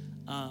me.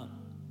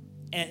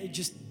 And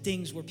just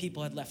things where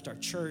people had left our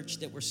church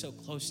that were so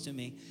close to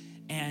me.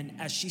 And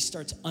as she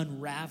starts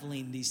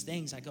unraveling these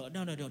things, I go,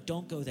 no,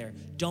 don't go there.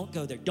 Don't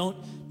go there.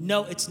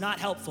 No, it's not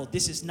helpful.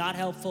 This is not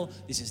helpful.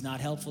 This is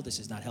not helpful. This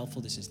is not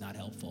helpful. This is not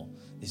helpful.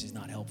 This is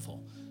not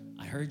helpful.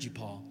 I heard you,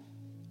 Paul.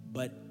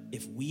 But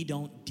if we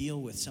don't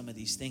deal with some of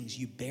these things,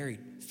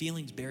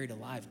 feelings buried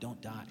alive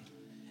don't die.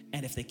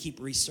 And if they keep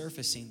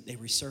resurfacing, they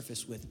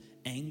resurface with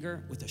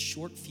anger, with a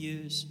short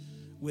fuse,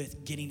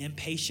 with getting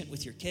impatient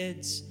with your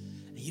kids.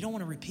 And you don't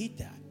want to repeat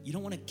that. You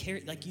don't want to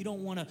carry, like you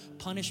don't want to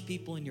punish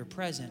people in your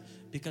present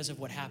because of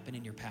what happened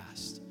in your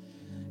past.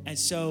 And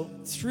so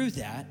through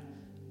that,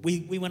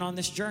 we went on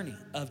this journey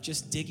of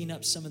just digging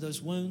up some of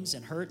those wounds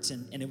and hurts,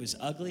 and it was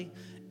ugly,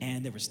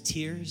 and there was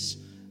tears,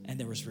 and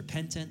there was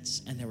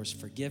repentance, and there was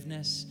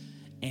forgiveness,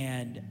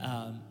 and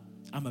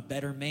I'm a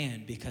better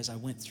man because I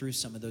went through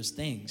some of those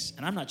things.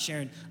 And I'm not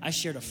sharing, I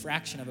shared a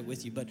fraction of it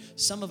with you, but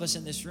some of us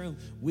in this room,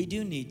 we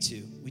do need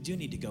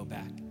to go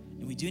back,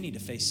 and we do need to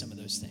face some of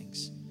those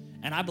things.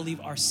 And I believe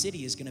our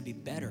city is going to be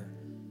better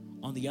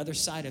on the other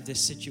side of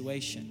this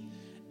situation.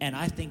 And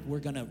I think we're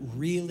going to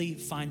really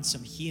find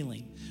some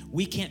healing.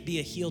 We can't be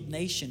a healed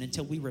nation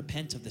until we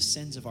repent of the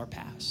sins of our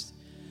past.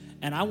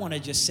 And I want to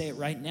just say it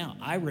right now.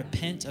 I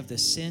repent of the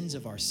sins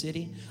of our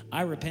city.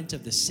 I repent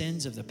of the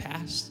sins of the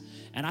past.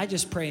 And I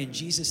just pray in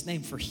Jesus'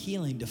 name for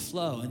healing to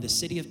flow in the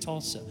city of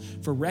Tulsa,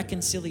 for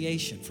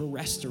reconciliation, for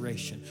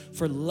restoration,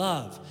 for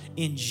love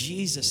in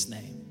Jesus'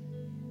 name.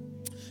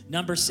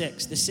 Number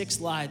 6, the 6th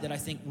lie that I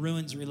think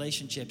ruins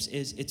relationships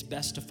is it's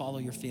best to follow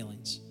your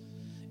feelings.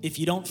 If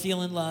you don't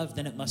feel in love,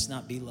 then it must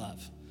not be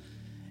love.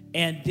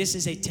 And this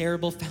is a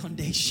terrible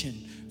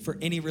foundation for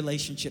any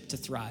relationship to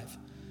thrive.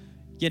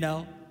 You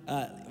know,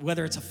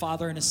 whether it's a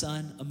father and a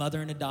son, a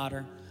mother and a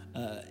daughter,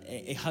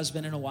 a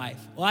husband and a wife.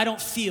 Well, I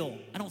don't feel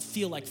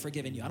like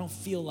forgiving you. I don't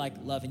feel like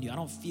loving you. I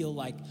don't feel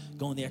like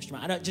going the extra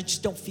mile. I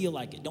just don't feel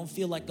like it. Don't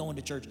feel like going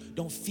to church.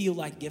 Don't feel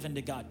like giving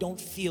to God. Don't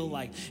feel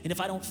like, and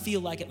if I don't feel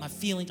like it, my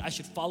feelings, I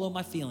should follow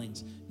my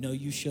feelings. No,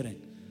 you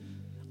shouldn't.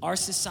 Our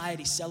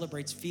society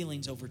celebrates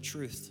feelings over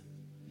truth.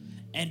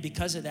 And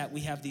because of that,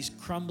 we have these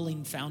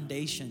crumbling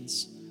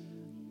foundations.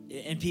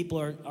 And people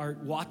are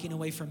walking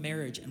away from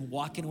marriage and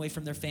walking away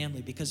from their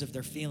family because of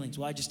their feelings.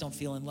 Well, I just don't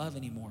feel in love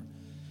anymore.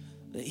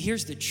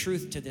 Here's the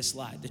truth to this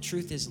lie. The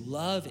truth is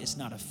love is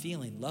not a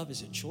feeling. Love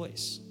is a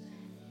choice.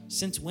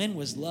 Since when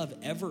was love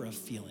ever a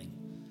feeling?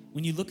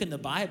 When you look in the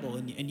Bible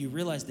and you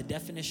realize the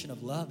definition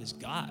of love is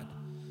God.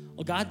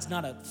 Well, God's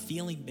not a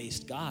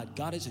feeling-based God.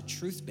 God is a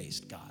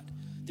truth-based God.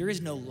 There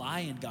is no lie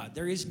in God.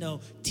 There is no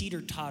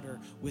teeter-totter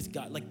with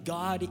God. Like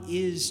God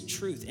is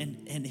truth,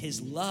 and his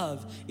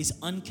love is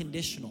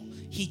unconditional.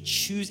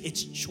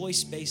 It's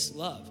choice-based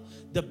love.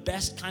 The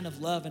best kind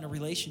of love in a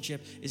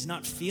relationship is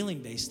not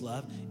feeling-based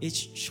love.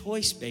 It's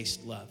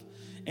choice-based love.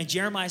 And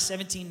Jeremiah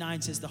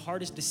 17:9 says the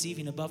heart is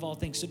deceiving above all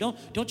things. So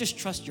don't just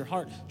trust your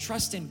heart.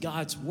 Trust in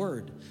God's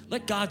word.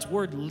 Let God's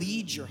word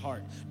lead your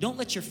heart. Don't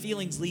let your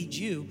feelings lead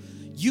you.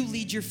 You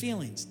lead your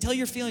feelings. Tell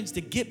your feelings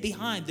to get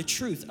behind the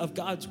truth of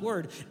God's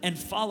word and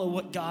follow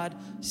what God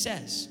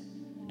says.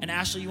 And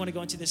Ashley, you want to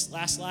go into this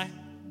last lie?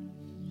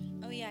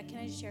 Oh yeah, can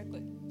I just share a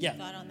quick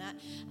thought on that?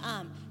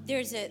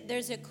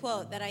 There's a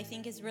quote that I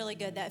think is really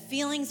good, that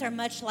feelings are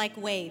much like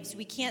waves.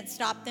 We can't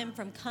stop them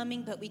from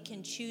coming, but we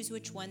can choose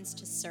which ones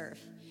to surf.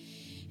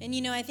 And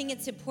you know, I think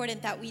it's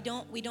important that we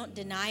don't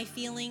deny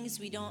feelings,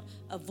 we don't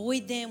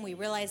avoid them, we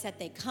realize that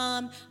they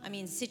come. I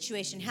mean,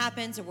 situation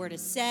happens, a word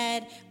is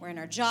said, we're in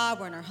our job,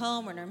 we're in our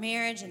home, we're in our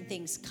marriage, and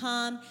things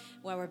come,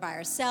 while we're by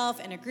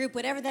ourselves, in a group,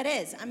 whatever that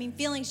is. I mean,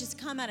 feelings just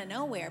come out of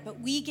nowhere, but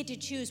we get to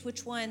choose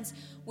which ones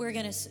we're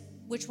gonna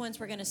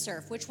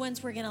surf, which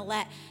ones we're gonna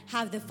let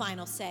have the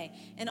final say.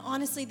 And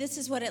honestly, this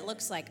is what it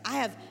looks like. I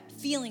have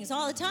feelings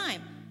all the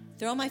time.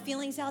 Throw my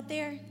feelings out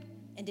there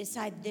and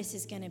decide this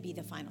is gonna be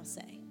the final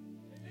say.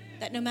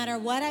 That no matter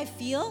what I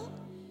feel,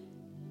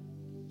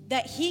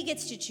 that he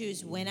gets to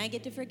choose when I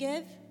get to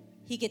forgive.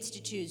 He gets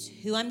to choose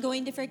who I'm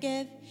going to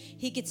forgive.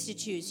 He gets to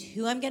choose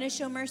who I'm going to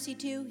show mercy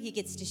to. He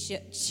gets to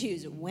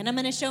choose when I'm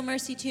going to show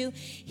mercy to.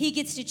 He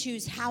gets to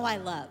choose how I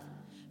love.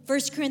 1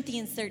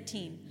 Corinthians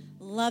 13,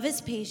 love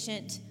is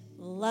patient,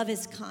 love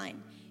is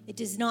kind. It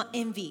does not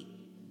envy.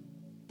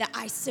 That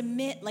I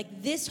submit,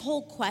 like this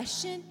whole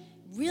question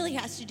really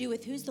has to do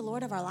with who's the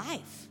Lord of our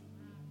life.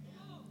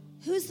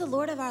 Who's the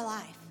Lord of our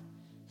life?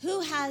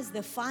 Who has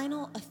the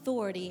final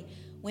authority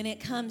when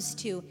it comes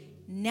to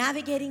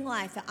navigating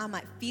life? That I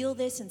might feel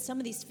this, and some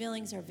of these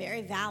feelings are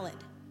very valid.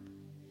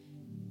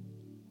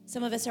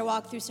 Some of us are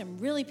walking through some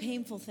really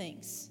painful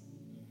things.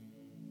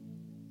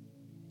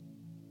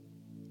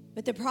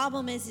 But the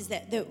problem is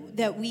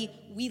that we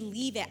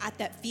leave it at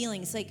that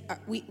feeling. It's like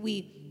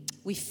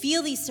we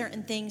feel these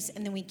certain things,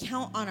 and then we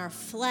count on our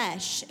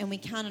flesh and we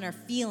count on our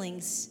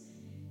feelings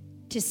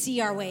to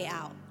see our way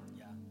out.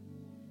 Yeah.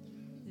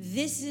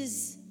 This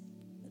is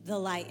the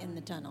light in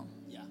the tunnel.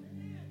 Yeah.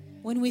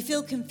 When we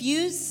feel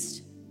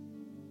confused,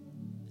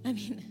 I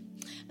mean,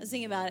 I was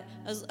thinking about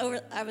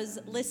it. I was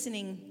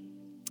listening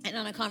and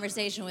on a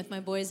conversation with my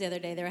boys the other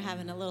day. They were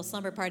having a little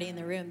slumber party in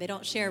the room. They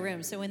don't share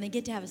rooms, so when they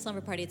get to have a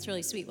slumber party, it's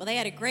really sweet. Well, they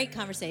had a great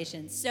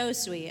conversation, so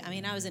sweet. I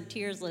mean, I was in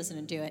tears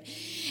listening to it.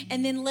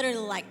 And then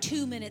literally like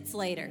 2 minutes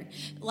later,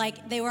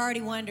 like they were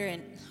already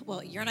wondering,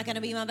 well, you're not going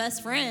to be my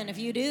best friend if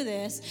you do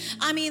this.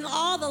 I mean,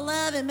 all the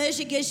love and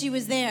mushy-gushy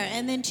was there.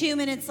 And then 2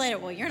 minutes later,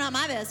 well, you're not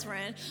my best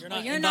friend.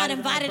 You're not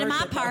invited to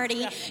my party.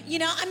 Yeah. You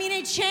know, I mean,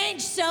 it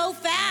changed so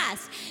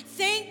fast.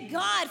 Thank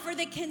God for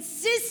the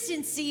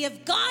consistency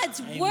of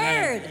God's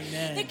word. word.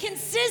 Amen. The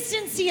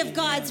consistency of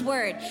God's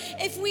word.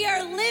 If we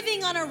are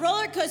living on a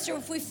roller coaster,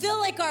 if we feel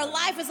like our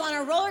life is on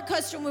a roller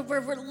coaster and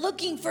we're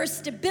looking for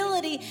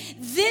stability,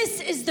 this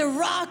is the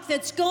rock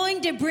that's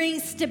going to bring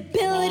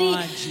stability.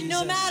 Come on, Jesus.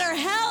 No matter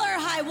hell or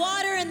high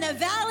water in the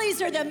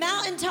valleys or the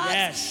mountaintops,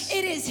 Yes.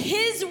 it is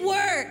his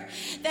word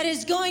that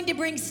is going to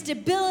bring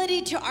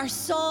stability to our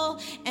soul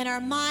and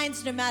our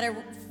minds, no matter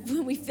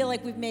when we feel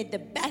like we've made the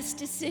best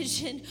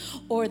decision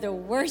or the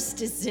worst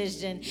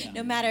decision.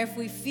 No matter if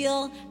we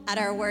feel at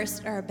our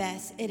worst or our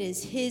best, it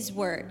is his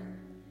word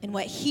and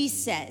what he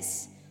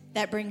says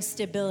that brings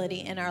stability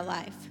in our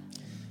life.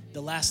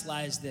 The last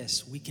lie is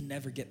this: we can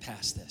never get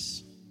past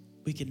this.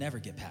 We can never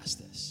get past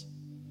this.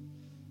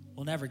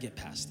 We'll never get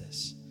past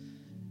this.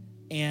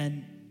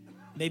 And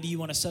maybe you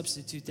want to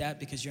substitute that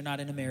because you're not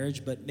in a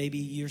marriage, but maybe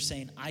you're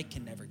saying, I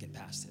can never get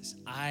past this.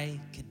 I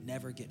can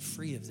never get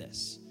free of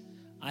this.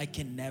 I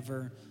can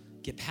never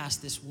get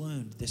past this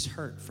wound, this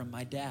hurt from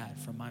my dad,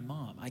 from my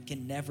mom. I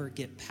can never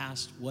get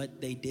past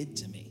what they did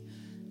to me,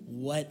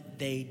 what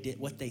they did,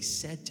 what they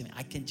said to me.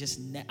 I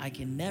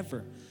can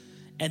never.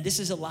 And this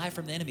is a lie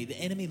from the enemy. The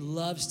enemy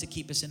loves to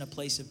keep us in a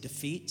place of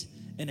defeat,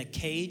 in a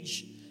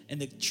cage. And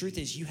the truth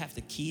is, you have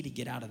the key to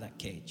get out of that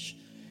cage.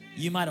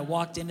 You might have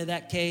walked into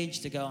that cage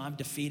to go, I'm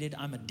defeated,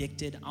 I'm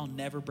addicted, I'll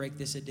never break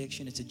this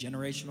addiction, it's a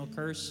generational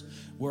curse.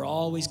 We're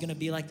always gonna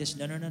be like this.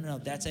 No,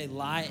 that's a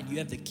lie, and you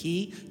have the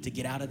key to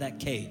get out of that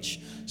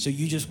cage. So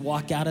you just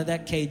walk out of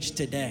that cage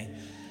today.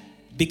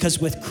 Because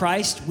with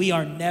Christ, we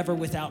are never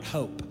without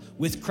hope.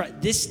 With Christ,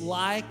 this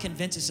lie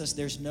convinces us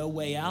there's no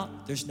way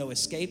out, there's no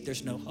escape,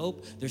 there's no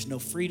hope, there's no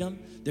freedom,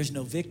 there's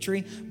no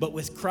victory. But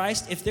with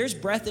Christ, if there's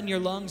breath in your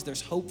lungs,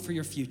 there's hope for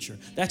your future.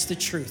 That's the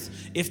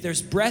truth. If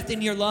there's breath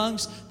in your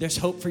lungs, there's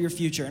hope for your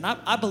future. And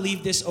I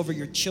believe this over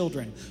your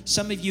children.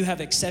 Some of you have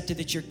accepted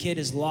that your kid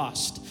is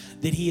lost,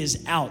 that he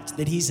is out,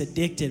 that he's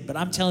addicted. But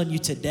I'm telling you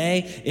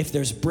today, if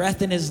there's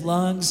breath in his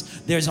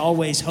lungs, there's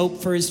always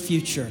hope for his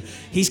future.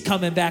 He's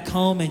coming back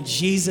home in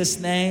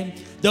Jesus' name.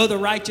 Though the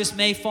righteous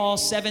may fall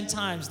 7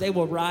 times, they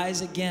will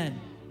rise again.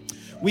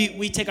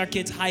 We take our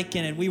kids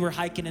hiking, and we were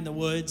hiking in the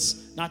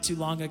woods not too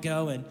long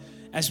ago. And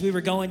as we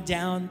were going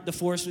down the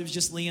forest, it was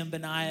just Liam,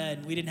 Benaiah,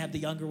 and we didn't have the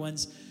younger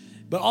ones.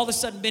 But all of a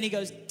sudden, Benny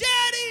goes,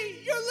 Daddy,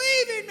 you're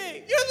leaving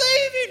me. You're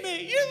leaving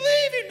me. You're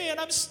leaving me. And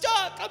I'm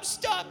stuck.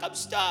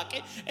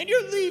 And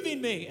you're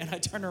leaving me. And I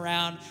turn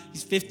around.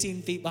 He's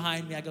 15 feet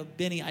behind me. I go,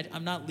 Benny,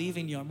 I'm not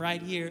leaving you. I'm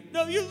right here.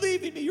 No, you're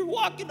leaving me. You're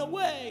walking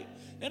away.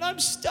 And I'm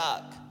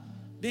stuck.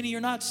 Benny,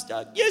 you're not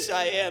stuck. Yes,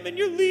 I am, and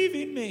you're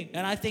leaving me.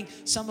 And I think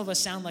some of us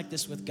sound like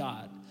this with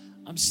God.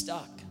 I'm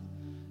stuck,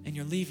 and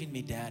you're leaving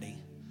me, Daddy.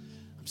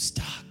 I'm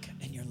stuck,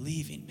 and you're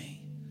leaving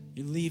me.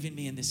 You're leaving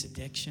me in this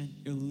addiction.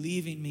 You're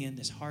leaving me in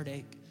this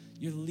heartache.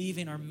 You're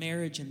leaving our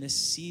marriage in this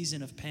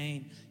season of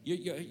pain.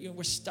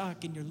 We're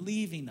stuck, and you're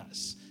leaving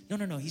us.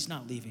 No, he's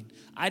not leaving.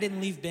 I didn't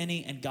leave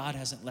Benny, and God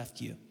hasn't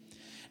left you.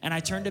 And I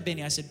turned to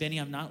Benny. I said, Benny,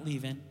 I'm not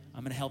leaving.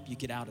 I'm going to help you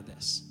get out of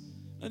this.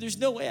 No, there's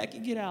no way I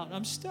can get out.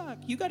 I'm stuck.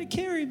 You got to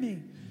carry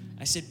me.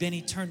 I said,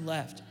 Benny, turn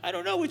left. I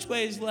don't know which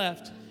way is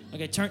left.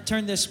 Okay,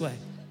 turn this way.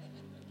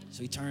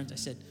 So he turns. I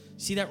said,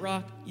 see that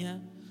rock? Yeah.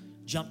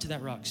 Jump to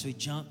that rock. So he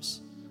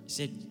jumps. I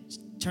said,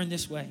 turn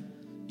this way.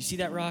 You see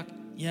that rock?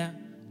 Yeah.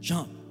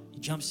 Jump. He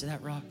jumps to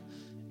that rock.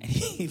 And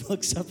he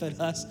looks up at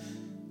us.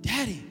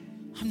 Daddy,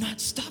 I'm not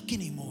stuck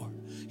anymore.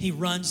 He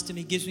runs to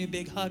me, gives me a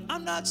big hug.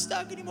 I'm not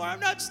stuck anymore. I'm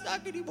not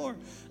stuck anymore.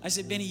 I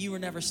said, Benny, you were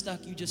never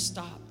stuck. You just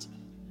stopped.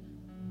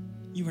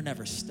 You were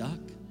never stuck.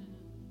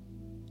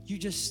 You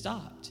just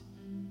stopped.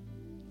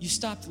 You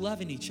stopped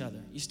loving each other.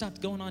 You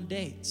stopped going on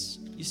dates.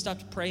 You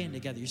stopped praying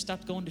together. You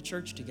stopped going to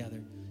church together.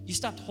 You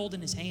stopped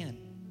holding his hand.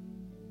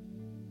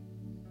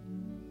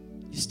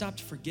 You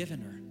stopped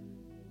forgiving her.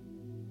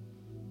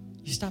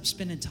 You stopped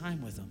spending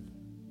time with him.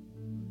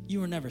 You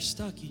were never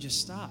stuck. You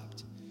just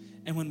stopped.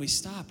 And when we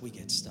stop, we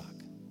get stuck.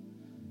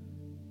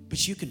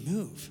 But you can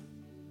move.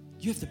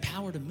 You have the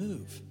power to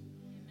move.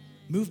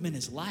 Movement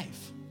is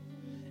life.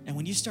 And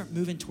when you start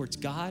moving towards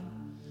God,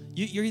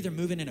 you're either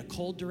moving in a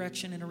cold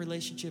direction in a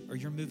relationship or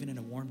you're moving in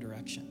a warm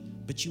direction.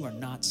 But you are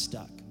not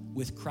stuck.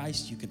 With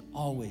Christ, you can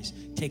always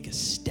take a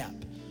step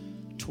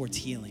towards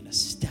healing, a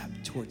step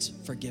towards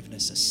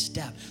forgiveness, a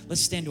step.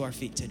 Let's stand to our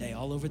feet today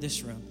all over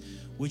this room.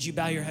 Would you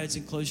bow your heads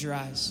and close your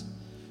eyes?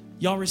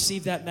 Y'all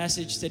receive that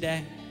message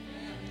today?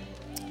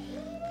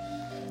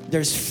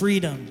 There's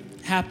freedom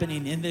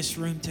happening in this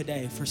room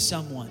today for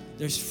someone.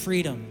 There's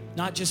freedom,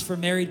 not just for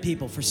married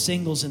people, for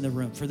singles in the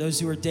room, for those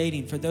who are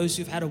dating, for those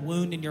who've had a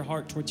wound in your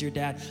heart towards your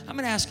dad. I'm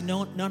going to ask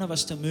none of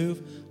us to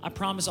move. I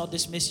promise I'll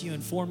dismiss you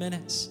in 4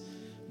 minutes.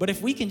 But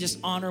if we can just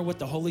honor what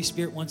the Holy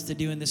Spirit wants to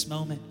do in this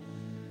moment,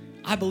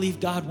 I believe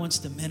God wants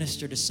to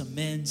minister to some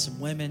men, some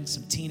women,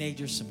 some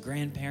teenagers, some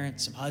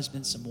grandparents, some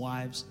husbands, some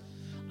wives.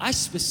 I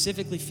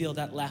specifically feel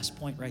that last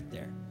point right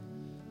there.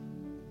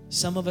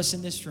 Some of us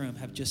in this room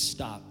have just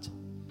stopped,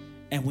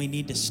 and we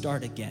need to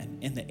start again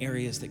in the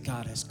areas that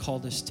God has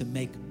called us to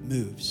make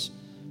moves,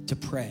 to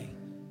pray,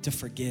 to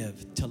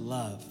forgive, to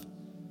love,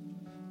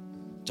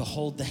 to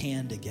hold the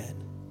hand again.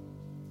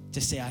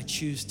 to say, I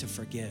choose to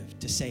forgive,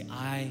 to say,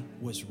 I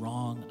was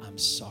wrong, I'm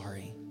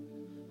sorry.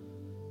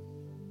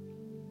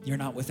 You're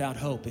not without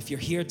hope. If you're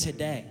here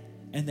today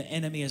and the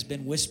enemy has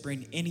been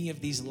whispering any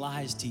of these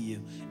lies to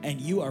you, and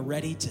you are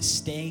ready to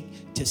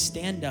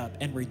stand up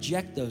and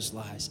reject those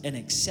lies and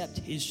accept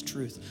his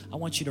truth, I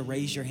want you to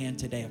raise your hand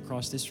today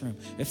across this room.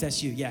 If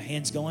that's you, yeah,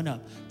 hands going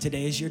up.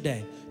 Today is your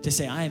day to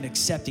say, I am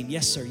accepting.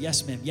 Yes, sir.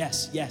 Yes, ma'am.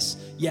 Yes, yes,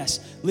 yes.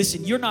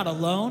 Listen, you're not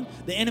alone.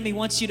 The enemy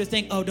wants you to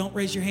think, oh, don't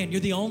raise your hand.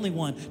 You're the only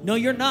one. No,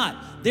 you're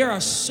not. There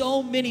are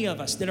so many of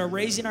us that are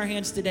raising our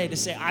hands today to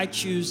say, I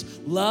choose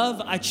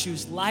love. I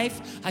choose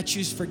life. I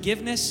choose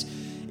forgiveness.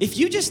 If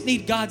you just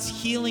need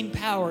God's healing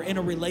power in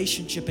a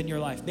relationship in your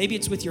life, maybe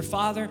it's with your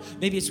father,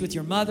 maybe it's with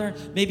your mother,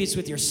 maybe it's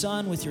with your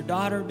son, with your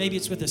daughter, maybe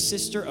it's with a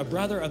sister, a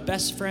brother, a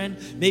best friend,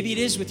 maybe it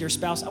is with your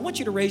spouse. I want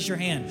you to raise your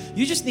hand.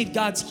 You just need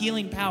God's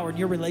healing power in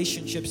your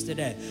relationships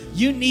today.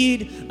 You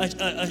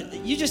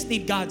just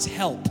need God's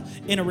help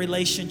in a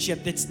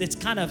relationship that's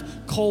kind of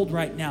cold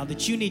right now,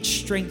 that you need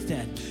strength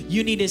in.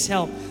 You need his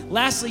help.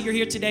 Lastly, you're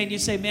here today and you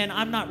say, man,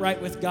 I'm not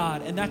right with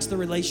God, and that's the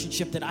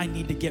relationship that I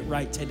need to get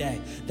right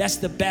today. That's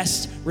the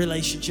best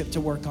relationship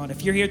to work on.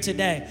 If you're here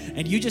today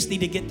and you just need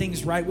to get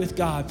things right with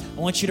God,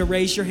 I want you to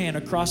raise your hand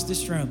across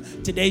this room.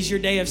 Today's your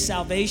day of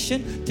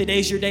salvation.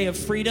 Today's your day of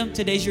freedom.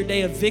 Today's your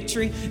day of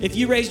victory. If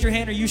you raised your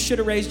hand, or you should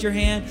have raised your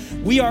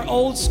hand, we are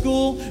old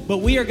school, but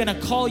we are going to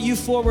call you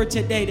forward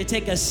today to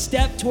take a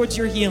step towards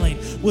your healing.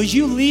 Will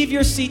you leave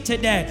your seat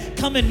today?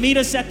 Come and meet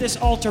us at this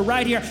altar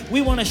right here.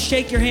 We want to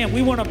shake your hand.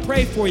 We want to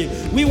pray for you.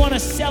 We want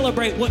to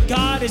celebrate what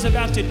God is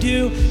about to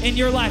do in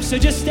your life. So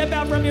just step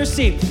out from your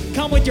seat.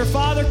 Come with your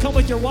father. Come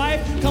with your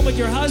wife, come with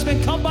your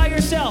husband, come by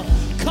yourself.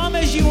 Come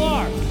as you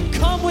are.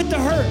 Come with the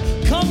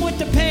hurt. Come with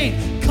the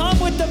pain. Come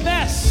with the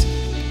mess.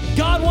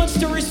 God wants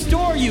to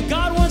restore you.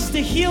 God wants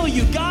to heal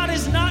you. God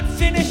is not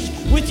finished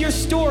with your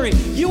story.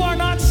 You are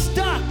not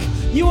stuck.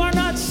 You are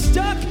not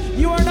stuck.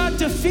 You are not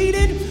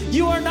defeated.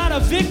 You are not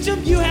a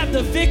victim. You have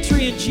the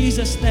victory in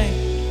Jesus'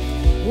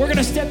 name. We're going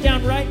to step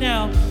down right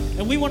now,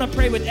 and we want to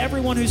pray with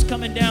everyone who's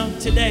coming down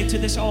today to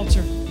this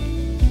altar.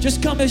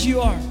 Just come as you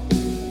are.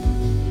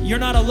 You're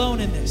not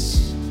alone in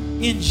this.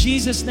 In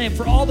Jesus' name,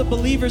 for all the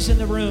believers in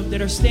the room that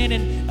are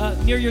standing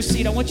near your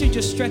seat, I want you to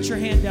just stretch your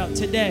hand out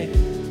today,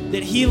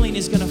 that healing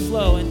is going to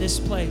flow in this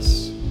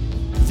place.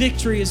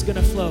 Victory is going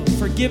to flow.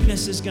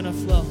 Forgiveness is going to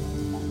flow.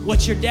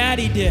 What your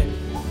daddy did,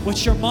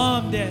 what your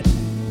mom did,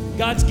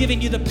 God's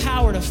giving you the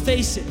power to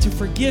face it, to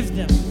forgive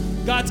them.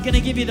 God's going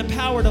to give you the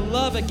power to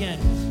love again.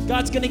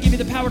 God's going to give you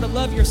the power to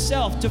love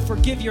yourself, to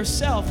forgive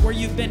yourself where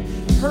you've been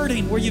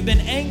hurting, where you've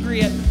been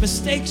angry at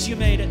mistakes you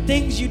made, at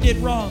things you did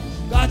wrong.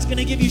 God's going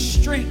to give you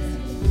strength.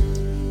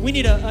 We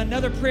need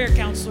another prayer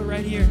counselor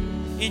right here.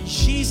 In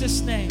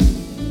Jesus' name.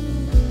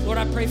 Lord,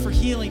 I pray for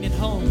healing in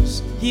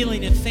homes,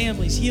 healing in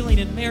families, healing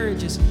in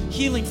marriages,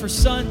 healing for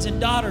sons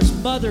and daughters,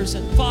 mothers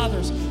and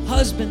fathers,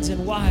 husbands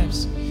and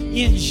wives.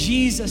 In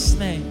Jesus'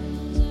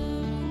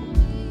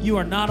 name. You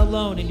are not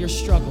alone in your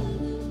struggle.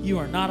 You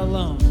are not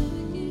alone.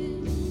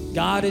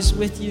 God is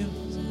with you.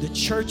 The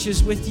church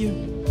is with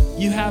you.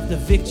 You have the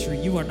victory.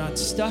 You are not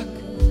stuck.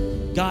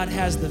 God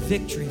has the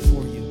victory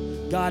for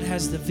you. God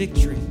has the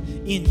victory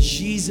in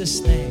Jesus'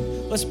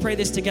 name. Let's pray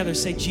this together.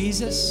 Say,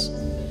 Jesus,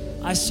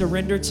 I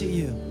surrender to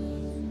you.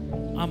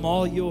 I'm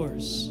all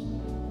yours.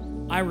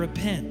 I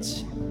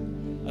repent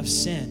of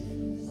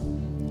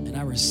sin and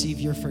I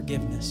receive your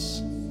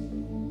forgiveness.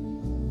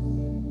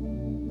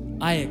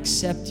 I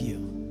accept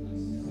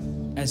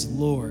you as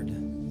Lord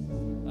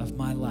of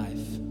my life.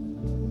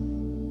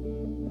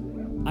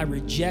 I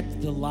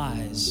reject the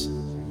lies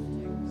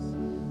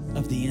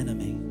of the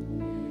enemy,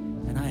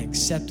 and I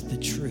accept the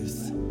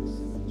truth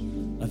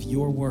of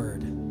your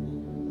word.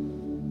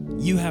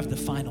 You have the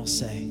final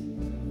say,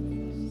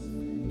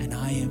 and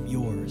I am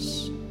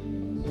yours.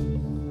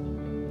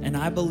 And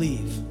I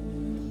believe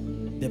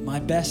that my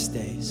best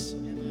days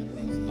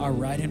are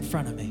right in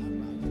front of me,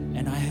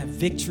 and I have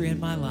victory in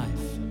my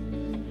life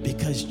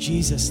because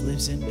Jesus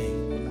lives in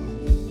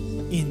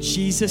me. In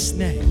Jesus'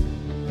 name.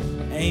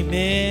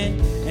 Amen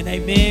and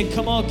amen.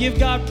 Come on, give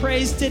God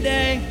praise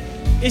today.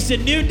 It's a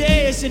new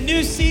day. It's a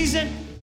new season.